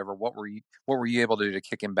down or whatever, what were you able to do to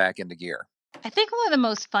kick him back into gear? I think one of the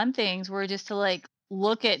most fun things were just to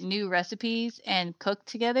look at new recipes and cook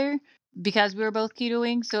together because we were both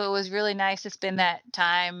ketoing. So it was really nice to spend that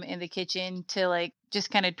time in the kitchen to just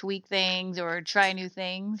kind of tweak things or try new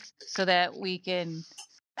things so that we can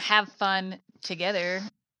have fun together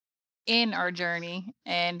in our journey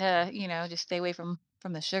and just stay away from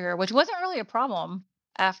the sugar, which wasn't really a problem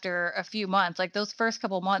after a few months. Those first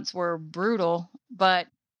couple months were brutal, but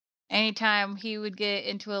anytime he would get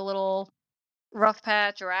into a little rough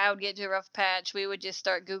patch or I would get to a rough patch, we would just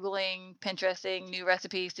start Googling, Pinteresting new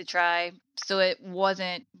recipes to try. So it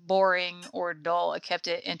wasn't boring or dull. It kept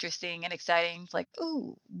it interesting and exciting. It's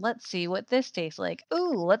ooh, let's see what this tastes like.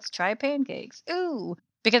 Ooh, let's try pancakes. Ooh.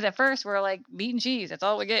 Because at first we're meat and cheese. That's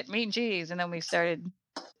all we get, meat and cheese. And then we started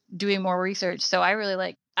doing more research. So I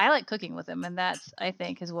like cooking with him. And that's, I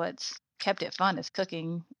think, is what's kept it fun, is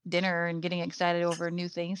cooking dinner and getting excited over new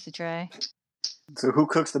things to try. So who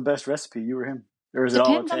cooks the best recipe, you or him? Or is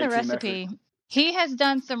Depends it all a on the recipe. Effort? He has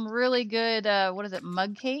done some really good,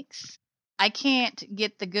 mug cakes. I can't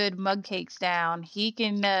get the good mug cakes down. He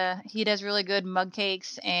does really good mug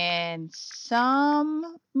cakes and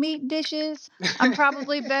some meat dishes. I'm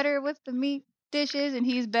probably better with the meat dishes, and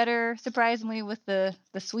he's better, surprisingly, with the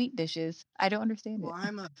sweet dishes. I don't understand it. Well,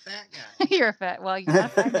 I'm a fat guy. You're a fat. Well, you're not a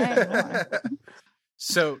fat guy anymore.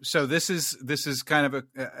 So this is kind of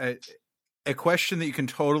a question that you can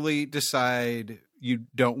totally decide you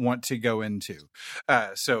don't want to go into.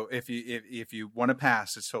 So if you want to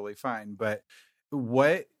pass, it's totally fine. But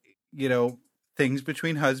what, things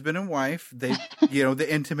between husband and wife, they, the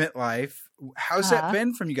intimate life, how's that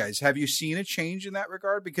been from you guys? Have you seen a change in that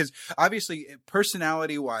regard? Because obviously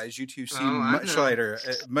personality wise, you two seem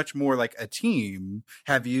much more like a team.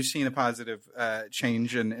 Have you seen a positive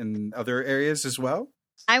change in other areas as well?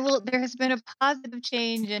 There has been a positive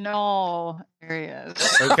change in all areas.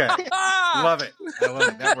 Okay. Love it. I love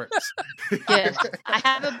it. That works. Yes. I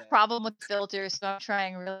have a problem with filters, so I'm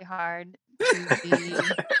trying really hard to be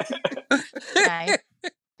nice.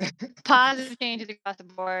 Positive changes across the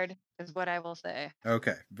board is what I will say.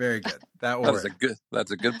 Okay. Very good. That's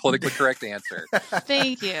a good politically correct answer.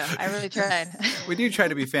 Thank you. I really tried. We do try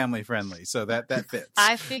to be family friendly, so that fits.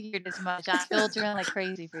 I figured as much. I'm filtering like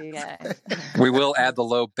crazy for you guys. We will add the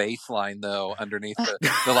low baseline though underneath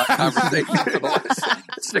the conversation for the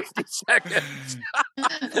last 60 seconds.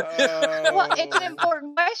 Well, it's an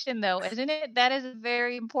important question though, isn't it? That is a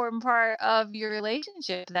very important part of your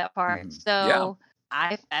relationship, that part. Mm-hmm. So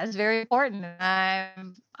that's very important.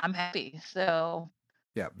 I'm happy. So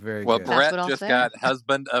yeah, very well. Good. Brett just got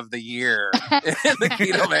Husband of the Year in the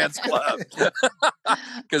Keto Man's Club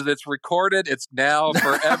because it's recorded. It's now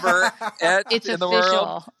forever etched in the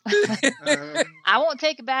world. I won't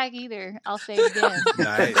take it back either. I'll say it again.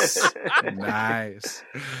 Nice.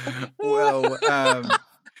 Well,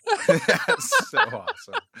 that's so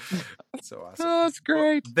awesome. So awesome. Oh, that's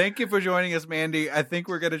great. Well, thank you for joining us, Mandy. I think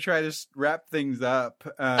we're going to try to wrap things up.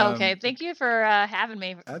 Okay. Thank you for having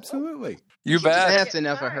me. Absolutely. You bet. That's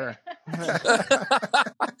enough of her.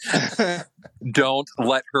 Don't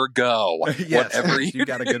let her go. Yes, you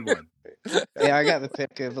got a good one. Yeah, I got the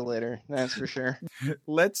pick of the litter. That's for sure.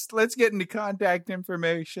 Let's get into contact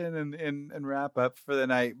information and wrap up for the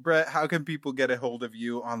night. Brett, how can people get a hold of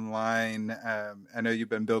you online? I know you've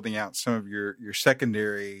been building out some of your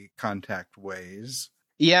secondary contact ways.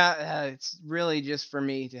 Yeah, it's really just for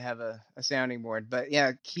me to have a sounding board. But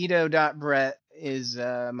yeah, keto.brett is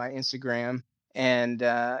my Instagram. And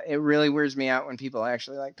it really wears me out when people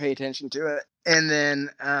actually pay attention to it. And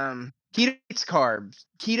then Keto Beats Carb.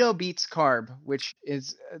 Keto Beats Carb, which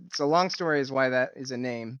it's a long story as why that is a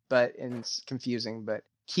name, but it's confusing. But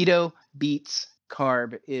Keto Beats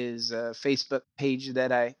Carb is a Facebook page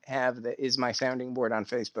that I have that is my sounding board on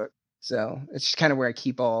Facebook. So it's just kind of where I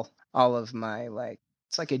keep all of my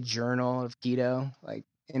it's like a journal of keto,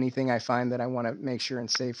 anything I find that I want to make sure and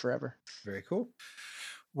save forever. Very cool.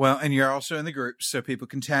 Well, and you're also in the group, so people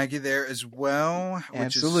can tag you there as well, which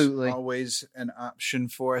Absolutely. is always an option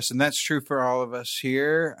for us. And that's true for all of us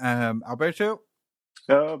here. Alberto?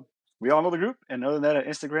 We all know the group. And other than that, on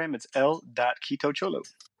Instagram, it's l.ketocholo.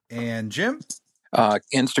 And Jim?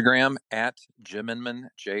 Instagram at Jim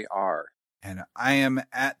Inman, JR. And I am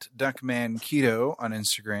at Duckman Keto on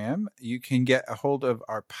Instagram. You can get a hold of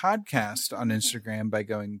our podcast on Instagram by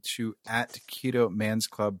going to at Keto Man's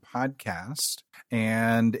Club Podcast.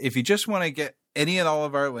 And if you just want to get any and all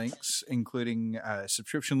of our links, including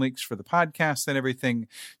subscription links for the podcast and everything,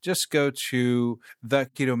 just go to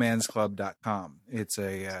theketomansclub.com. It's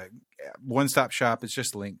a one-stop shop. It's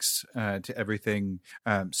just links to everything,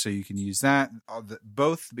 so you can use that.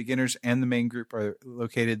 Both the beginners and the main group are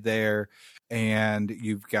located there, and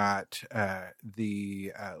you've got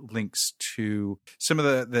the links to some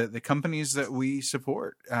of the companies that we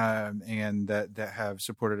support and that have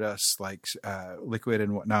supported us, like Liquid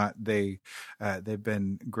and whatnot. They've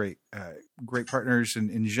been great partners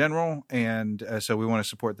in general, and so we want to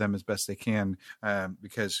support them as best they can,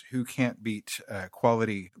 because who can't beat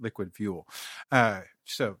quality liquid fuel?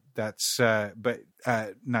 So that's, but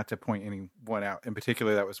not to point anyone out in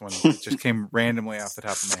particular. That was one that just came randomly off the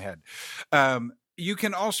top of my head. You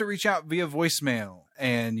can also reach out via voicemail,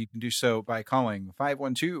 and you can do so by calling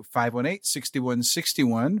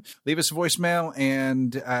 512-518-6161. Leave us a voicemail,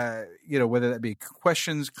 and whether that be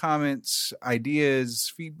questions, comments,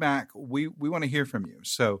 ideas, feedback, we want to hear from you.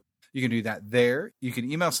 So you can do that there. You can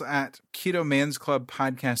email us at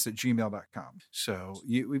ketomansclubpodcast@gmail.com. So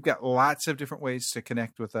we've got lots of different ways to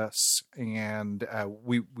connect with us, and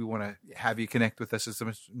we want to have you connect with us as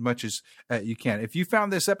much as you can. If you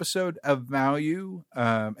found this episode of value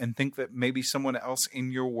and think that maybe someone else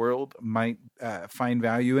in your world might find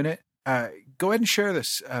value in it, go ahead and share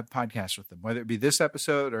this podcast with them, whether it be this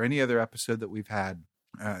episode or any other episode that we've had.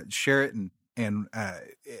 Share it and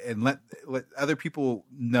let other people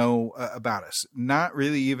know about us. Not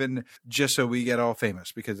really even just so we get all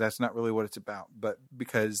famous, because that's not really what it's about, but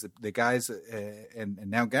because the guys and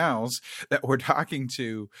now gals that we're talking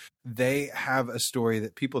to, they have a story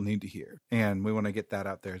that people need to hear, and we want to get that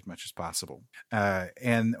out there as much as possible.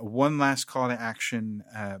 And one last call to action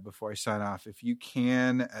before I sign off. If you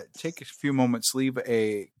can take a few moments, leave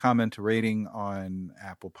a comment, a rating on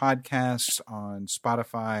Apple Podcasts, on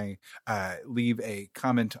Spotify, leave a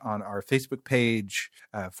comment on our Facebook page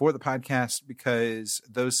for the podcast, because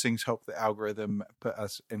those things help the algorithm put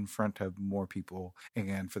us in front of more people.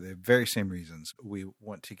 And for the very same reasons, we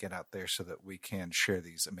want to get out there so that we can share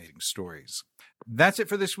these amazing stories. That's it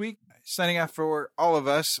for this week. Signing off for all of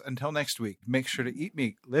us. Until next week, make sure to eat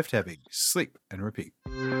meat, lift heavy, sleep, and repeat.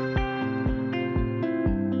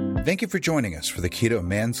 Thank you for joining us for the Keto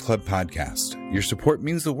Man's Club podcast. Your support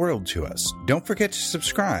means the world to us. Don't forget to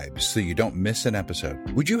subscribe so you don't miss an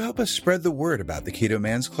episode. Would you help us spread the word about the Keto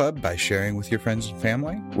Man's Club by sharing with your friends and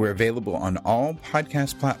family? We're available on all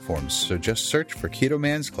podcast platforms, so just search for Keto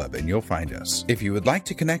Man's Club and you'll find us. If you would like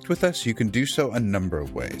to connect with us, you can do so a number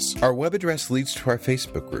of ways. Our web address leads to our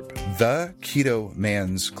Facebook group,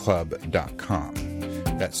 theketomansclub.com.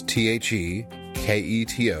 That's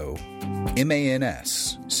TheKetoMansClub.com.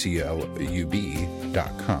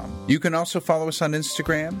 You can also follow us on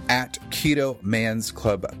Instagram at Keto Man's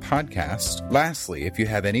Club Podcast. Lastly, if you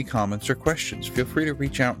have any comments or questions, feel free to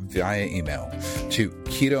reach out via email to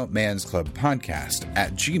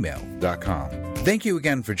ketomansclubpodcast@gmail.com. Thank you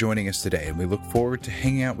again for joining us today, and we look forward to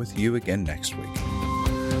hanging out with you again next week.